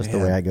 yeah, that's just the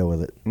way I go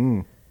with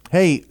it.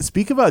 Hey,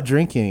 speak about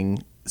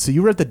drinking. So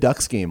you were at the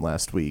Ducks game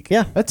last week.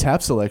 Yeah. That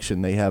tap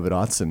selection they have at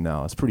Autzen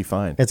now is pretty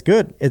fine. It's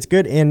good. It's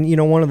good. And,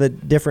 one of the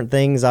different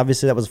things,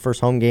 obviously that was the first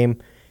home game.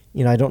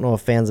 I don't know if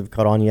fans have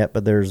caught on yet,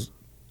 but there's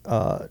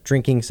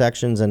drinking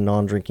sections and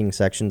non-drinking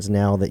sections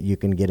now that you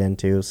can get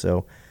into.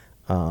 So,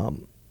 I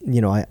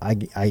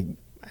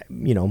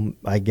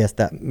guess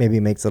that maybe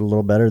makes it a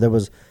little better. There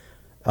was,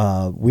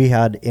 we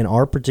had in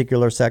our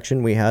particular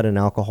section, we had an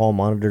alcohol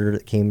monitor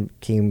that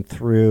came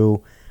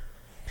through,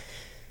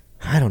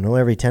 I don't know,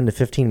 every 10 to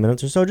 15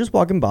 minutes or so, just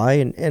walking by.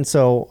 And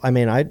so, I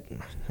mean, I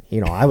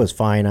was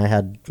fine. I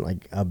had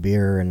like a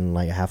beer and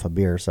like half a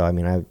beer. So, I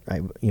mean,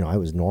 I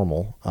was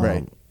normal.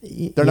 Right.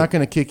 They're not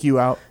going to kick you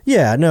out.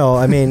 Yeah, no.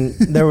 I mean,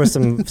 there were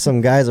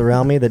some guys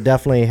around me that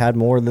definitely had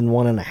more than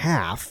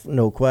 1.5,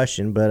 no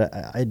question. But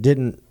it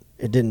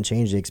didn't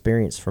change the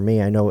experience for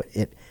me. I know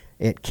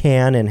it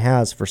can and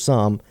has for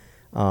some.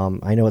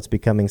 I know it's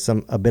becoming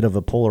a bit of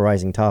a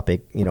polarizing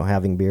topic.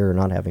 Having beer or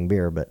not having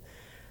beer, but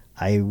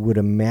I would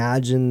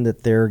imagine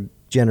that they're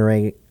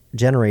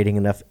generating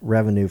enough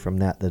revenue from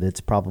that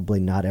it's probably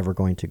not ever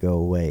going to go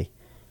away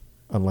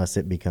unless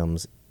it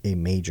becomes a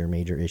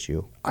major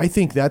issue. I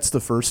think that's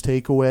the first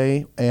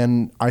takeaway.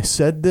 And I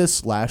said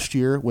this last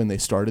year when they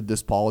started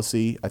this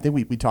policy. I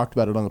think we talked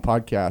about it on the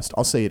podcast.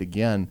 I'll say it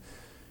again.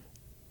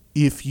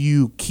 If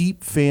you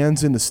keep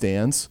fans in the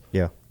stands,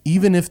 Yeah.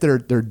 even if they're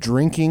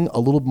drinking a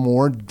little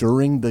more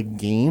during the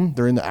game,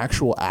 during the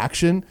actual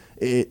action,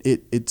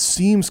 it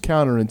seems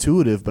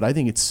counterintuitive, but I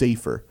think it's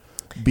safer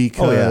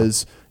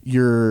because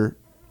you're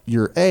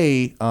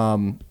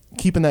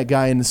keeping that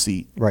guy in the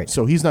seat. Right.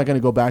 So he's not going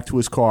to go back to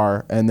his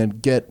car and then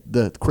get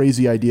the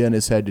crazy idea in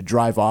his head to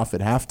drive off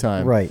at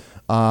halftime. Right.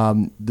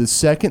 The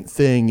second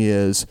thing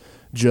is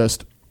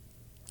just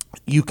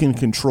you can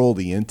control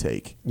the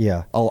intake.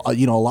 Yeah. A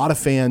lot of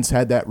fans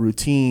had that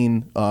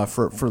routine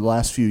for the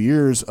last few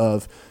years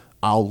of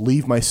I'll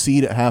leave my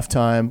seat at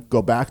halftime,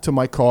 go back to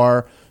my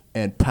car,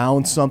 and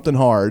pound something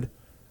hard,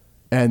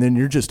 and then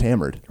you're just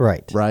hammered.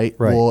 Right. Right?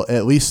 Right. Well,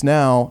 at least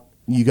now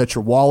You got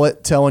your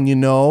wallet telling you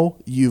no.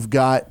 You've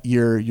got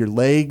your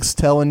legs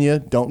telling you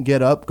don't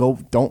get up,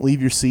 don't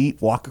leave your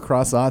seat, walk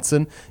across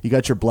Autzen. You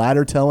got your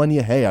bladder telling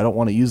you, hey, I don't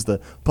want to use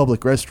the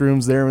public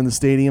restrooms there in the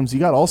stadiums. You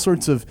got all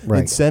sorts of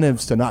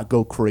incentives to not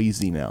go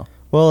crazy now.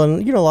 Well,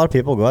 and a lot of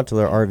people go out to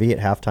their RV at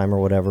halftime or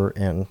whatever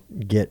and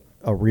get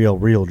a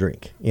real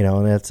drink,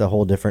 and that's a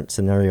whole different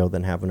scenario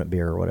than having a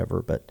beer or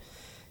whatever. But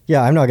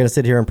yeah, I'm not going to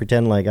sit here and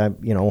pretend like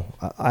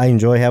I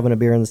enjoy having a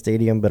beer in the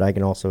stadium, but I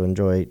can also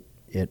enjoy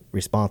it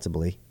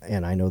responsibly.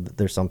 And I know that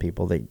there's some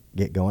people that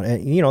get going,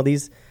 and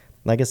these,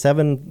 like a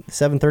 7:30,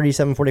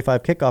 7:45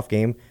 kickoff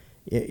game,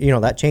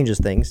 that changes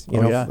things,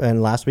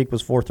 and last week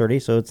was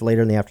 4:30, so it's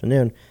later in the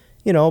afternoon.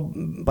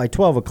 By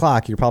 12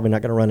 o'clock, you're probably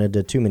not going to run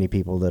into too many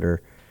people that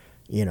are,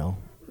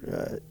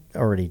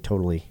 already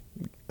totally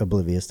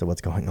oblivious to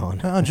what's going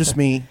on. Just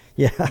me.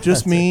 Yeah.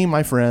 Just me,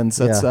 my friends.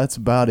 That's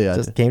about it.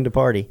 Just came to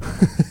party.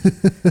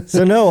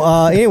 So no,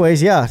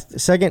 anyways, yeah.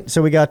 Second,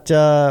 so we got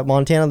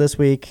Montana this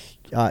week.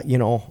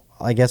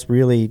 I guess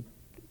really,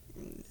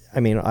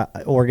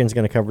 Oregon's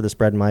going to cover the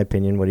spread in my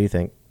opinion. What do you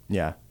think?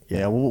 Yeah.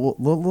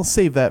 We'll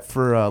save that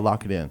for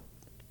Lock It In.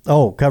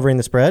 Oh, covering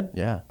the spread?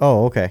 Yeah.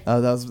 Oh, okay.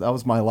 That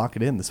was my Lock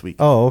It In this week.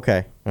 Oh,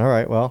 okay. All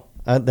right. Well,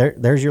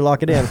 there's your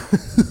Lock It In.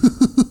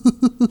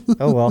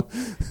 Oh, well.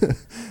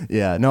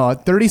 Yeah, no,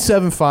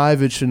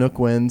 37-5 at Chinook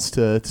wins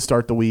to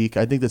start the week.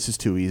 I think that's just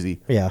too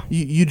easy. Yeah.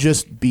 You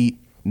just beat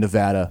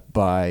Nevada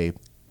by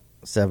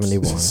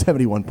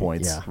 71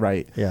 points,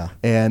 right? Yeah.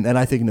 And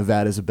I think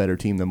Nevada's a better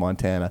team than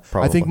Montana.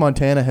 Probably. I think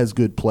Montana has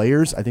good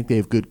players. I think they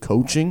have good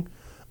coaching.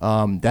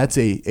 That's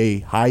a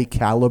high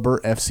caliber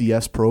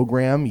FCS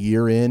program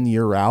year in,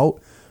 year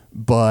out.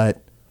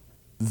 But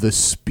the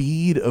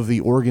speed of the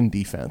Oregon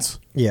defense,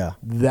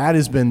 that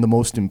has been the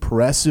most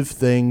impressive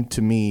thing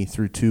to me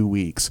through 2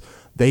 weeks.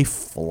 They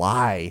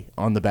fly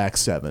on the back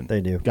seven.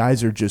 They do.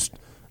 Guys are just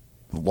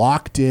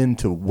locked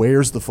into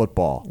where's the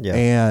football. Yeah.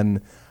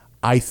 And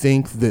I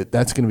think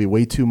that's going to be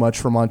way too much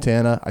for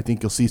Montana. I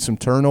think you'll see some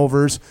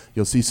turnovers.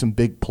 You'll see some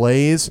big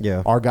plays.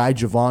 Yeah. Our guy,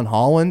 Javon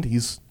Holland,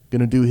 he's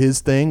going to do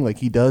his thing like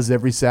he does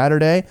every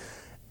Saturday.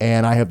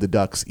 And I have the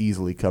Ducks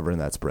easily covering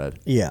that spread.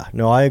 Yeah.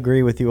 No, I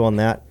agree with you on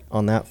that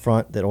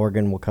front, that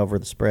Oregon will cover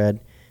the spread.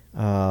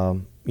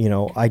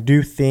 I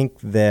do think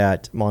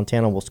that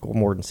Montana will score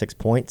more than 6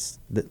 points,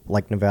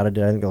 like Nevada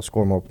did. I think they'll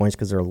score more points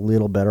because they're a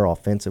little better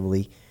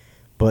offensively.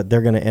 But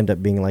they're going to end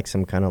up being like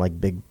some kind of like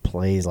big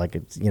plays, like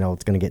it's going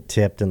to get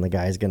tipped and the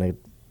guy's going to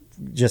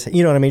just,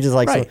 you know what I mean? Just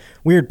like some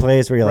weird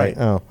plays where you're like,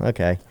 oh,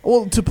 okay.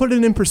 Well, to put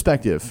it in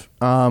perspective,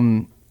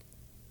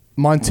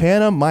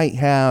 Montana might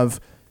have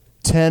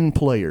 10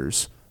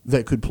 players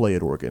that could play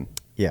at Oregon.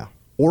 Yeah.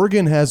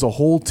 Oregon has a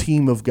whole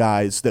team of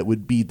guys that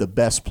would be the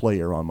best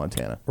player on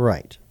Montana.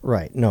 Right.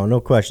 No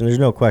question. There's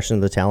no question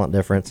of the talent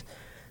difference.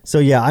 So,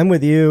 yeah, I'm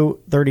with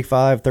you,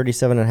 35,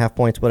 37.5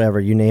 points, whatever,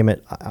 you name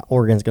it.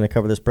 Oregon's going to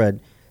cover the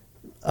spread.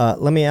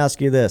 Let me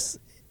ask you this.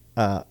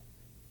 For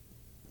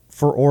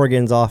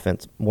Oregon's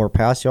offense, more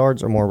pass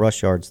yards or more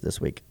rush yards this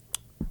week?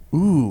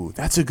 Ooh,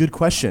 that's a good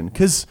question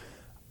because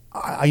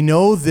I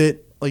know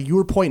that, like you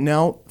were pointing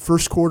out,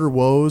 first quarter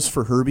woes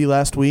for Herbie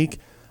last week.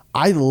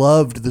 I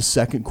loved the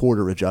second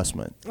quarter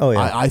adjustment. Oh,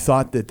 yeah. I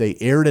thought that they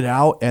aired it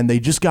out and they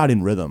just got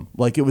in rhythm.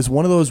 Like it was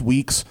one of those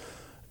weeks.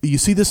 You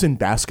see this in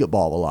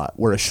basketball a lot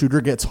where a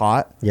shooter gets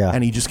hot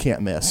and he just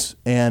can't miss.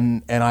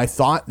 And I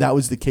thought that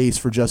was the case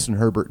for Justin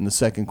Herbert in the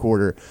second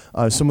quarter.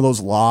 Some of those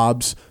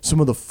lobs,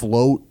 some of the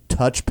float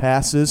touch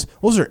passes,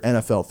 those are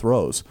NFL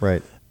throws.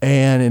 Right.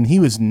 And he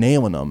was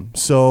nailing them.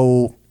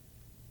 So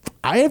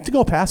I have to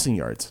go passing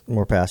yards.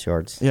 More pass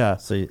yards. Yeah.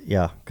 So,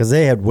 yeah, because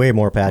they had way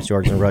more pass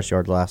yards than rush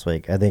yards last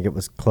week. I think it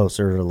was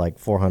closer to like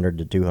 400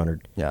 to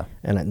 200. Yeah.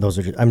 And those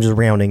are I'm just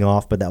rounding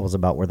off, but that was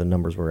about where the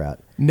numbers were at.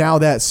 Now,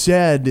 that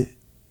said,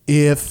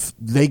 if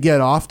they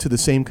get off to the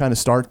same kind of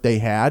start they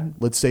had,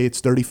 let's say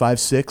it's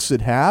 35-6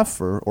 at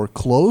half or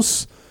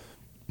close,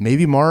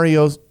 maybe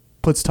Mario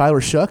puts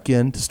Tyler Shuck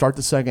in to start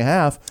the second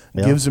half,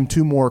 gives him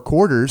 2 more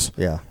quarters,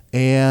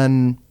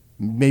 and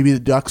maybe the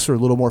Ducks are a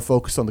little more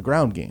focused on the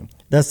ground game.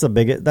 That's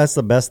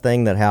the best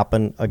thing that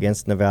happened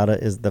against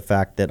Nevada is the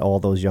fact that all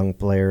those young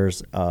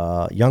players,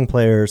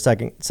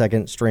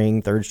 second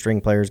string, third string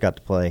players got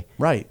to play.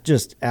 Right.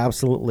 Just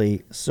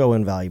absolutely so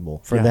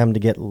invaluable for them to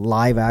get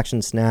live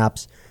action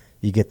snaps.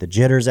 You get the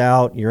jitters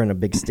out. You're in a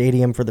big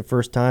stadium for the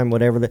first time,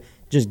 whatever.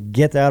 Just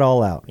get that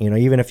all out.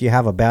 Even if you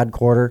have a bad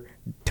quarter,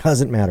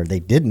 doesn't matter.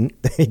 They didn't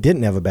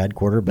have a bad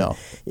quarter, but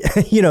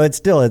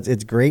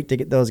it's great to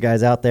get those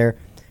guys out there.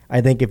 I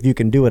think if you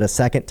can do it a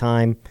second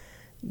time,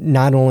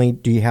 not only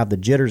do you have the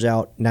jitters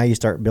out, now you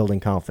start building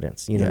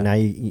confidence.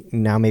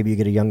 Now maybe you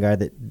get a young guy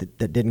that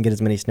didn't get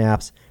as many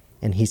snaps,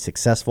 and he's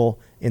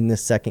successful in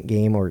this second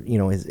game or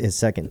his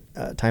second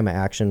time of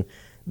action.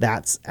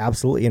 That's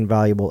absolutely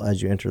invaluable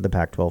as you enter the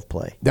Pac-12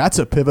 play. That's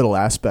a pivotal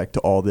aspect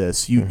to all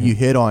this. You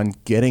hit on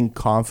getting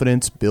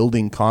confidence,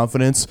 building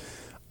confidence.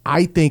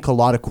 I think a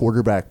lot of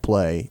quarterback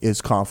play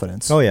is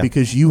confidence. Oh, yeah.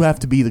 Because you have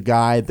to be the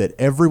guy that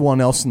everyone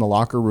else in the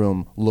locker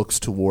room looks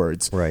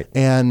towards. Right.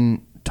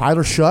 And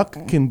Tyler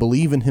Shuck can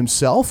believe in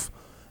himself,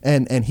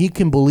 and he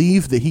can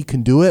believe that he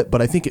can do it,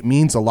 but I think it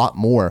means a lot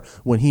more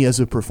when he has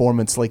a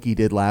performance like he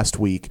did last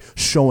week,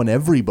 showing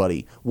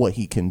everybody what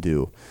he can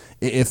do.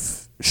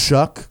 If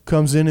Shuck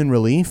comes in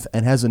relief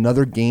and has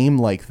another game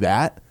like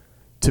that,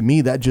 to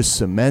me, that just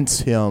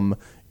cements him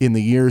in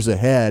the years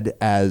ahead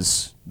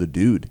as the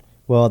dude.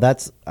 Well,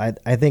 that's I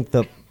think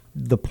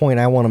the point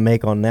I want to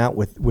make on that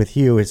with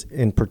Hugh is,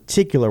 in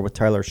particular with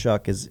Tyler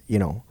Shuck, is,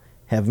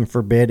 heaven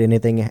forbid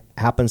anything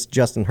happens to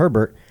Justin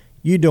Herbert,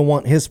 you don't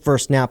want his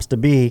first snaps to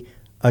be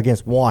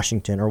against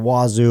Washington or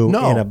Wazoo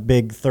in a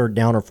big third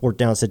down or fourth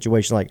down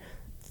situation, like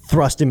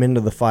thrust him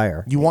into the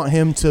fire. You want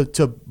him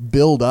to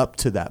build up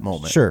to that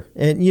moment. Sure.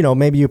 And,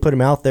 maybe you put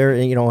him out there,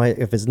 and,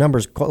 if his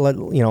numbers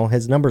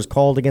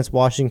called against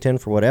Washington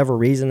for whatever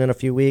reason in a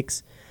few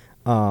weeks,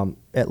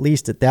 at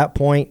least at that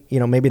point,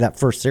 maybe that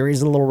first series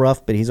is a little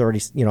rough, but he's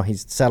already,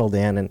 he's settled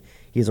in and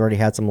he's already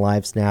had some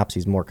live snaps.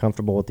 He's more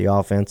comfortable with the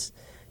offense.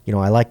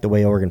 I like the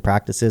way Oregon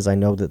practices. I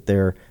know that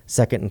their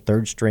second and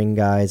third string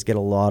guys get a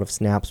lot of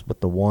snaps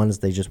with the ones.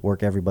 They just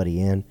work everybody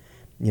in.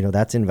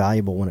 That's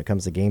invaluable when it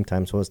comes to game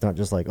time. So it's not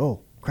just like, oh,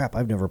 crap,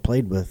 I've never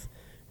played with,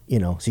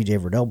 C.J.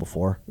 Verdell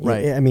before.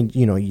 Right. I mean,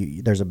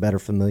 there's a better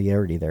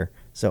familiarity there.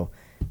 So,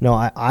 no,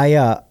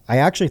 I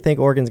actually think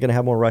Oregon's going to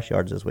have more rush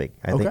yards this week.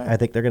 I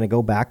think they're going to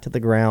go back to the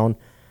ground.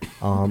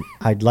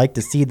 I'd like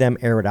to see them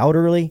air it out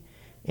early,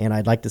 and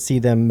I'd like to see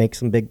them make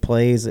some big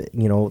plays.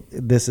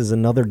 This is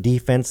another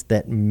defense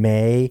that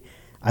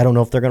I don't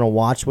know if they're going to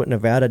watch what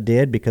Nevada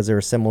did, because they're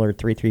a similar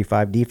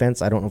 3-3-5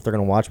 defense. I don't know if they're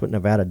going to watch what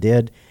Nevada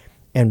did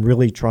and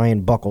really try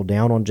and buckle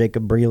down on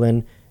Jacob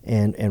Breland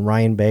and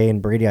Ryan Bay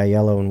and Brady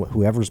Aiello and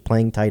whoever's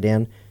playing tight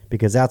end,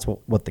 because that's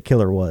what the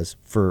killer was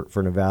for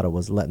Nevada,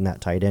 was letting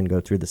that tight end go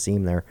through the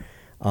seam there.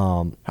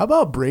 How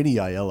about Brady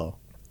Aiello?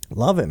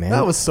 Love it, man.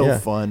 That was so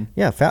fun.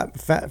 Yeah,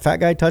 fat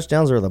guy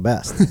touchdowns are the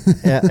best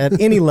at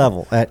any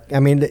level. You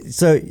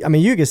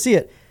can see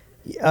it.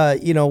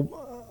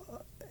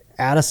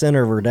 Addison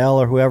or Verdell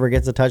or whoever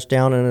gets a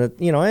touchdown, and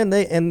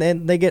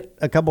they get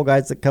a couple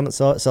guys that come and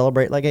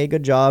celebrate, like, hey,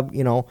 good job,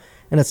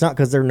 and it's not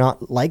because they're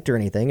not liked or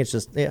anything. It's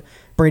just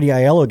Brady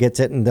Aiello gets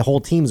it, and the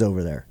whole team's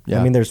over there. Yeah.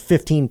 I mean, there's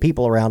 15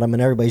 people around him,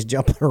 and everybody's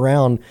jumping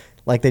around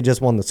like they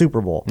just won the Super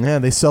Bowl. Yeah,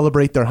 they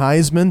celebrate their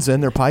Heismans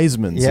and their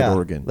Peismans at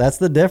Oregon. That's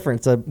the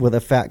difference with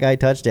a fat guy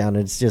touchdown.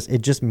 It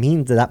just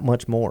means that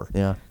much more.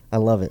 Yeah, I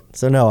love it.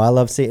 So no, I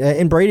love seeing.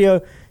 And Brady,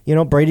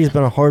 Brady's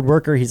been a hard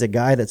worker. He's a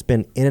guy that's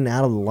been in and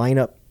out of the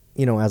lineup,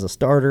 as a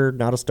starter,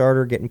 not a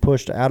starter, getting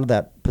pushed out of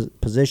that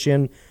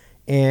position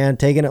and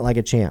taking it like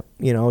a champ.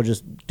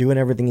 Just doing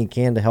everything he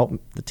can to help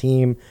the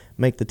team,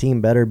 make the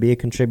team better, be a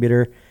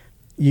contributor.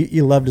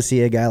 You love to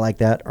see a guy like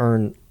that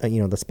earn,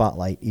 the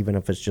spotlight, even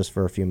if it's just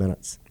for a few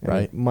minutes.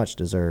 Right. Much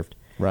deserved.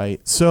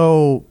 Right.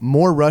 So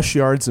more rush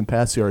yards and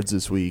pass yards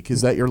this week.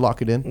 Is that your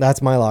lock it in?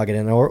 That's my lock it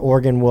in.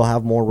 Oregon will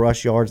have more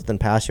rush yards than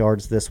pass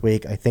yards this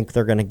week. I think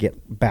they're going to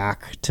get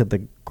back to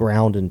the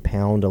ground and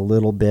pound a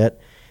little bit.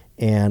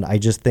 And I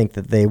just think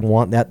that they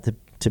want that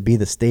to be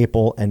the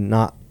staple and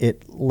not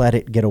let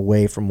it get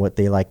away from what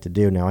they like to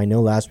do. Now, I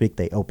know last week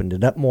they opened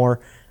it up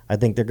more. I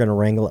think they're going to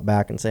wrangle it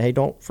back and say, hey,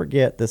 don't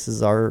forget, this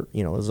is our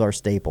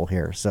staple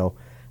here. So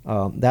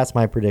that's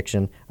my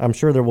prediction. I'm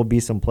sure there will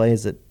be some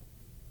plays that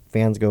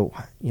fans go,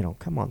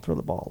 come on, throw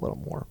the ball a little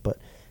more. But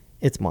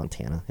it's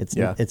Montana.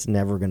 It's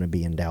never going to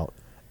be in doubt.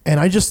 And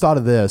I just thought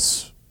of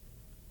this.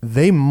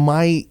 They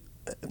might –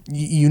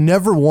 you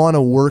never want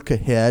to work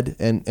ahead,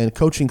 and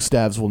coaching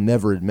staffs will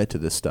never admit to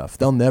this stuff.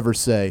 They'll never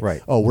say,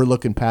 right, oh, we're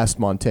looking past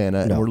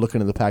Montana and we're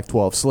looking at the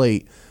Pac-12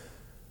 slate.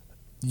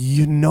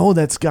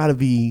 That's got to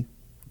be –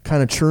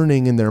 kind of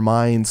churning in their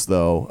minds,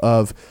 though,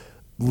 of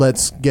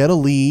let's get a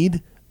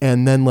lead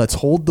and then let's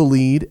hold the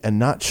lead and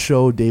not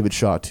show David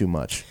Shaw too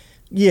much.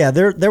 Yeah,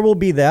 there will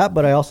be that,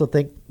 but I also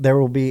think there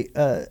will be,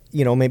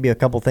 maybe a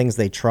couple things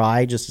they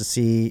try just to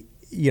see,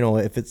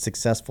 if it's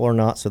successful or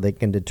not, so they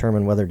can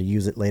determine whether to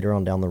use it later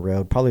on down the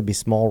road. Probably be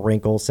small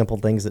wrinkles, simple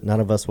things that none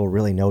of us will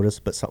really notice,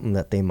 but something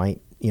that they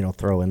might,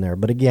 throw in there.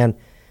 But again,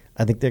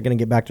 I think they're going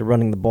to get back to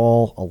running the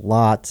ball a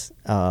lot,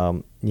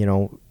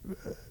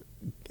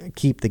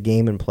 keep the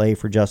game in play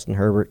for Justin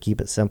Herbert,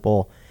 keep it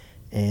simple,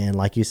 and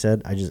like you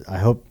said, I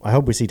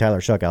hope we see Tyler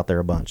Shuck out there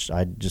a bunch.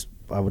 I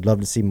would love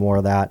to see more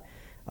of that.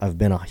 I've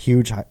been a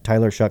huge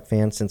Tyler Shuck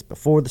fan since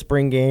before the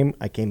spring game.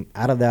 I came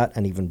out of that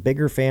an even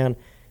bigger fan.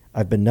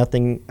 All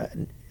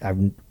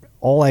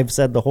I've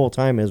said the whole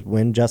time is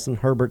when Justin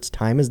Herbert's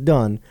time is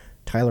done,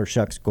 Tyler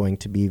Shuck's going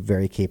to be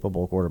very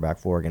capable quarterback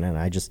for Oregon,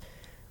 and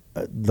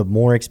the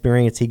more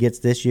experience he gets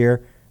this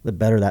year, the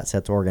better that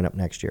sets Oregon up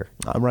next year.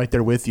 I'm right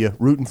there with you.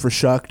 Rooting for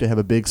Shuck to have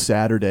a big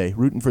Saturday.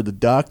 Rooting for the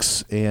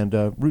Ducks and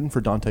rooting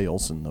for Dante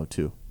Olson, though,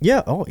 too.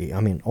 Yeah. Oh,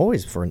 I mean,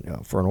 always for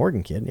an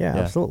Oregon kid. Yeah,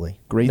 absolutely.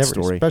 Great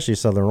story. Especially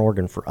Southern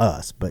Oregon for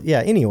us. But,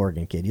 yeah, any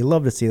Oregon kid. You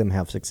love to see them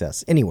have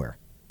success anywhere.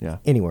 Yeah.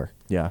 Anywhere.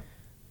 Yeah.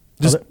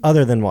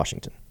 Other than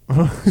Washington.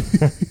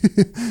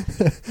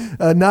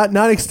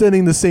 Not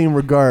extending the same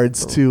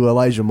regards to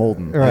Elijah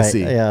Molden. Right. I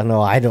see. Yeah.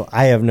 No, I don't.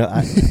 I have no.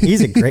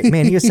 He's a great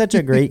man. He was such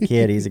a great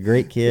kid. He's a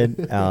great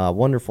kid.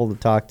 Wonderful to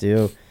talk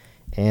to,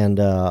 and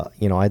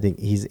I think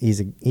he's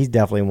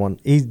definitely one.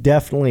 He's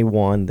definitely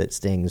one that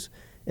stings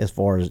as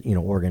far as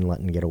Oregon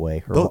letting get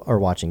away or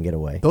watching get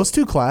away. Those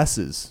two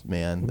classes,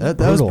 man, that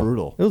was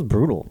brutal. It was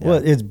brutal. Yeah.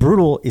 Well, it's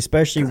brutal,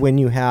 especially when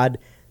you had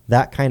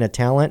that kind of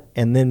talent,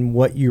 and then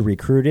what you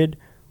recruited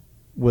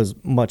was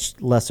much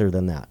lesser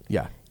than that.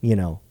 Yeah.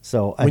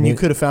 So when you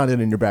could have found it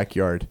in your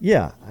backyard.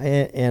 Yeah,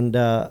 and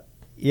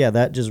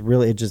that just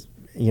really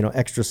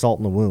extra salt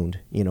in the wound,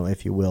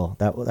 if you will.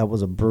 That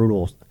was a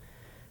brutal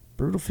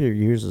few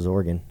years as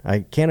Oregon.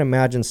 I can't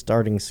imagine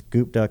starting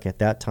Scoop Duck at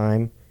that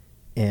time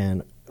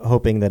and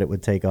hoping that it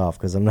would take off,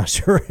 because I'm not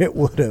sure it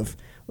would have.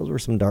 Those were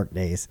some dark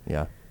days.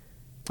 Yeah.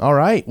 All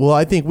right. Well,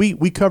 I think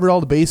we covered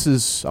all the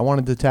bases I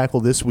wanted to tackle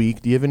this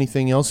week. Do you have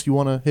anything else you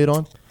want to hit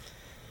on?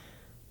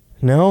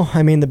 No,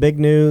 I mean the big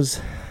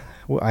news.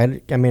 I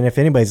mean, if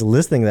anybody's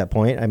listening to that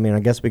point, I mean, I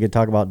guess we could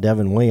talk about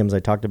Devin Williams. I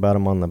talked about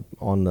him on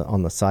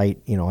the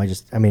site.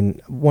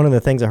 One of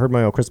the things I heard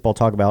Mario Cristobal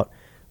talk about.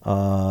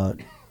 What's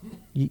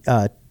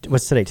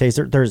today? Today's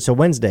Thursday. So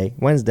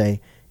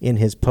Wednesday in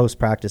his post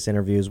practice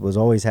interviews was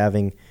always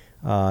having,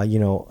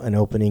 an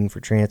opening for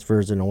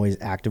transfers and always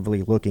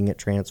actively looking at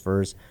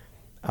transfers.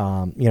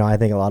 I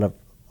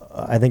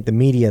think the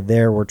media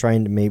there were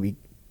trying to maybe,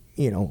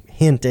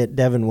 hint at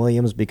Devin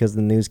Williams because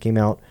the news came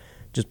out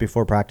just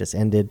before practice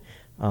ended.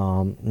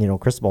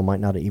 Cristobal might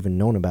not have even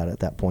known about it at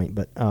that point,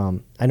 but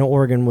I know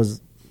Oregon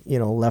was,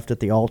 left at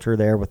the altar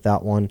there with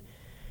that one.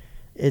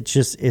 It's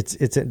just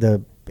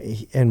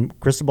and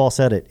Cristobal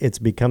said it's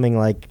becoming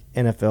like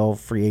NFL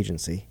free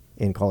agency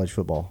in college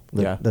football,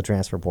 the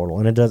transfer portal,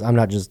 and it does. I'm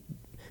not just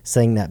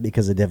saying that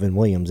because of Devin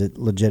Williams.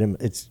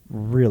 It's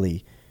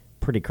really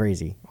pretty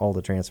crazy, all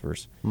the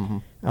transfers. Mm-hmm.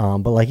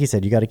 But like you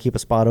said, you got to keep a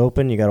spot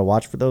open. You got to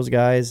watch for those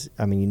guys.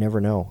 I mean, you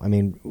never know. I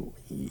mean,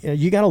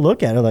 you got to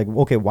look at it like,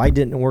 okay, why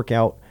didn't it work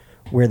out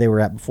where they were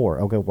at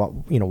before? Okay,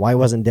 why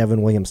wasn't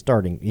Devin Williams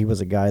starting? He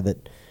was a guy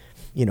that,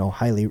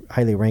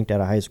 highly ranked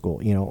out of high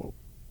school.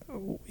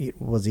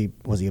 Was he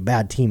a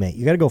bad teammate?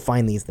 You got to go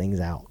find these things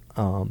out.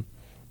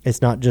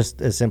 It's not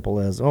just as simple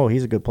as, oh,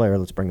 he's a good player,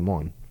 let's bring him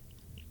on.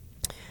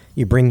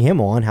 You bring him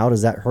on, how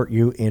does that hurt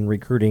you in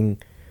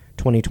recruiting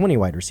 2020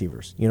 wide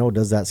receivers?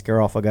 Does that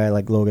scare off a guy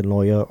like Logan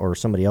Loya or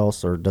somebody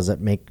else, or does it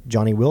make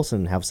Johnny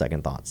Wilson have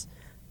second thoughts?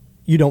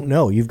 You don't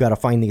know. You've got to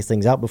find these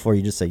things out before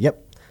you just say,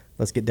 "Yep,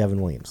 let's get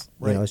Devin Williams."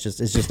 Right. It's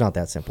just not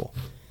that simple.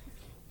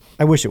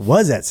 I wish it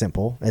was that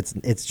simple.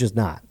 It's just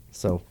not.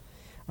 So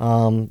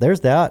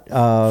there's that.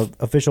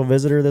 Official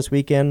visitor this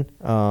weekend.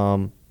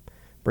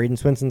 Braden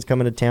Swinson's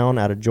coming to town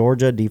out of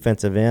Georgia,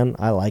 defensive end.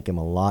 I like him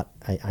a lot.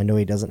 I know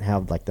he doesn't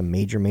have like the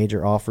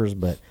major offers,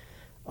 but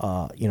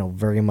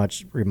very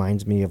much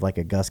reminds me of like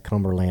a Gus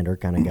Cumberlander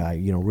kind of guy,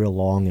 real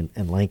long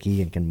and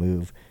lanky and can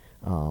move.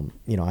 And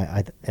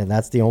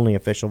that's the only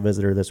official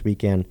visitor this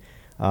weekend.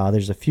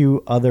 There's a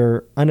few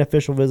other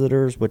unofficial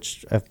visitors,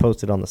 which I've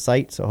posted on the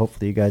site, so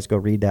hopefully you guys go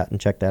read that and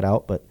check that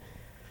out. But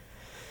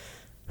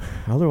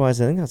otherwise,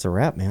 I think that's a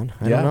wrap, man.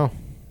 I don't know.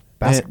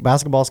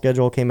 Basketball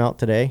schedule came out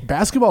today.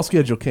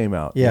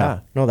 Yeah.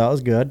 No, that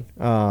was good.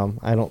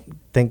 I don't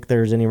think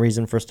there's any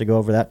reason for us to go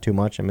over that too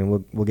much. I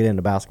mean, we'll get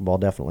into basketball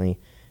definitely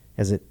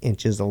as it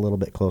inches a little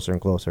bit closer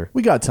and closer.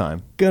 We got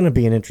time. Going to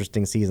be an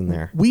interesting season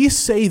there. We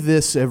say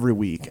this every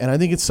week, and I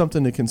think it's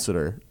something to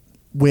consider.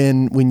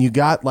 When you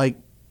got like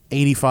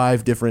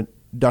 85 different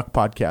Duck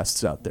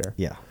podcasts out there.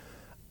 Yeah.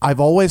 I've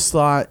always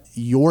thought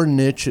your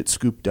niche at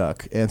Scoop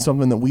Duck, and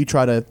something that we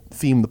try to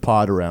theme the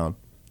pod around,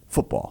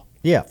 football.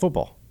 Yeah,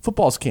 football.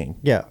 Football's king.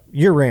 Yeah,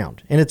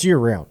 year-round, and it's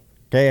year-round.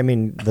 Okay, I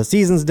mean, the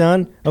season's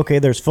done. Okay,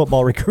 there's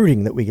football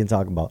recruiting that we can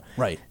talk about.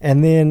 Right.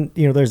 And then,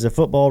 there's a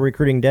football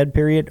recruiting dead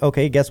period.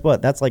 Okay, guess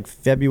what? That's like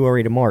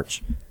February to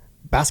March.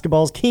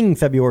 Basketball's king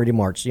February to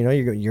March.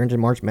 You're into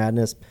March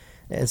Madness.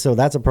 And so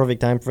that's a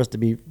perfect time for us to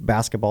be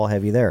basketball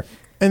heavy there.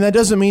 And that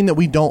doesn't mean that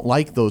we don't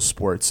like those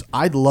sports.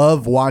 I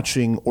love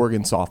watching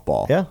Oregon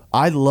softball. Yeah.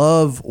 I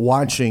love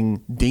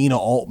watching Dana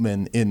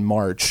Altman in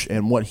March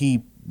and what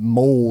he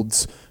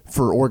molds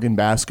for Oregon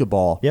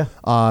basketball. Yeah.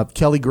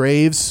 Kelly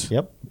Graves.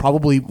 Yep.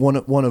 Probably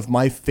one of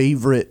my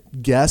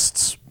favorite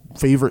guests,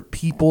 favorite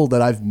people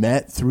that I've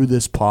met through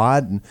this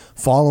pod and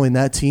following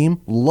that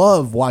team.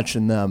 Love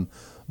watching them,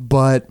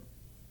 but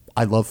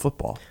I love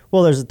football.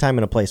 Well, there's a time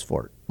and a place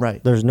for it.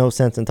 Right. There's no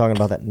sense in talking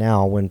about that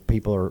now when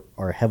people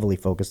are heavily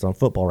focused on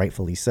football,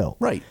 rightfully so.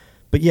 Right.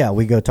 But yeah,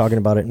 we go talking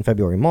about it in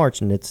February,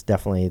 March, and it's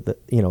definitely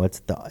it's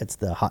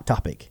the hot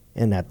topic,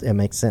 and that it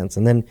makes sense.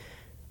 And then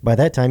by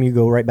that time, you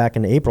go right back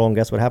into April, and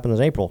guess what happens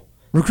in April?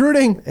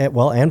 Recruiting.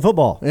 And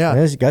football. Yeah.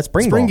 And you got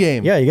spring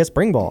game. Yeah, you get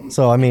spring ball.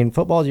 So I mean,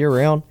 football's year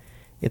round.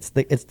 It's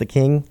the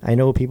king. I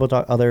know people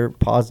talk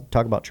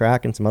about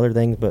track and some other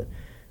things, but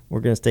we're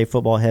gonna stay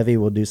football heavy.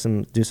 We'll do some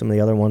of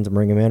the other ones and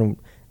bring them in.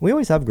 We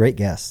always have great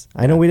guests.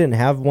 I know we didn't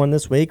have one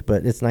this week,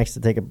 but it's nice to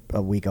take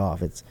a week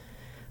off.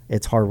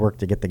 it's hard work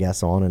to get the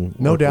guests on and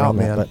No work doubt, around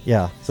that. man. But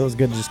yeah, so it was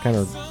good to just kind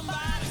of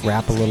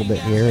wrap a little bit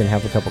here and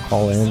have a couple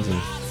call-ins, and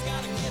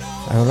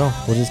I don't know.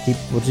 We'll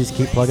just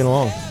keep plugging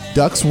along.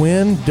 Ducks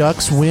win.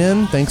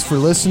 Thanks for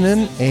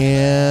listening,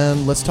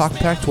 and let's talk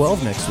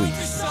Pac-12 next week.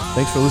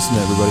 Thanks for listening,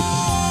 everybody.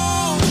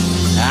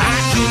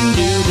 I can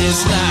do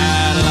this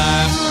now.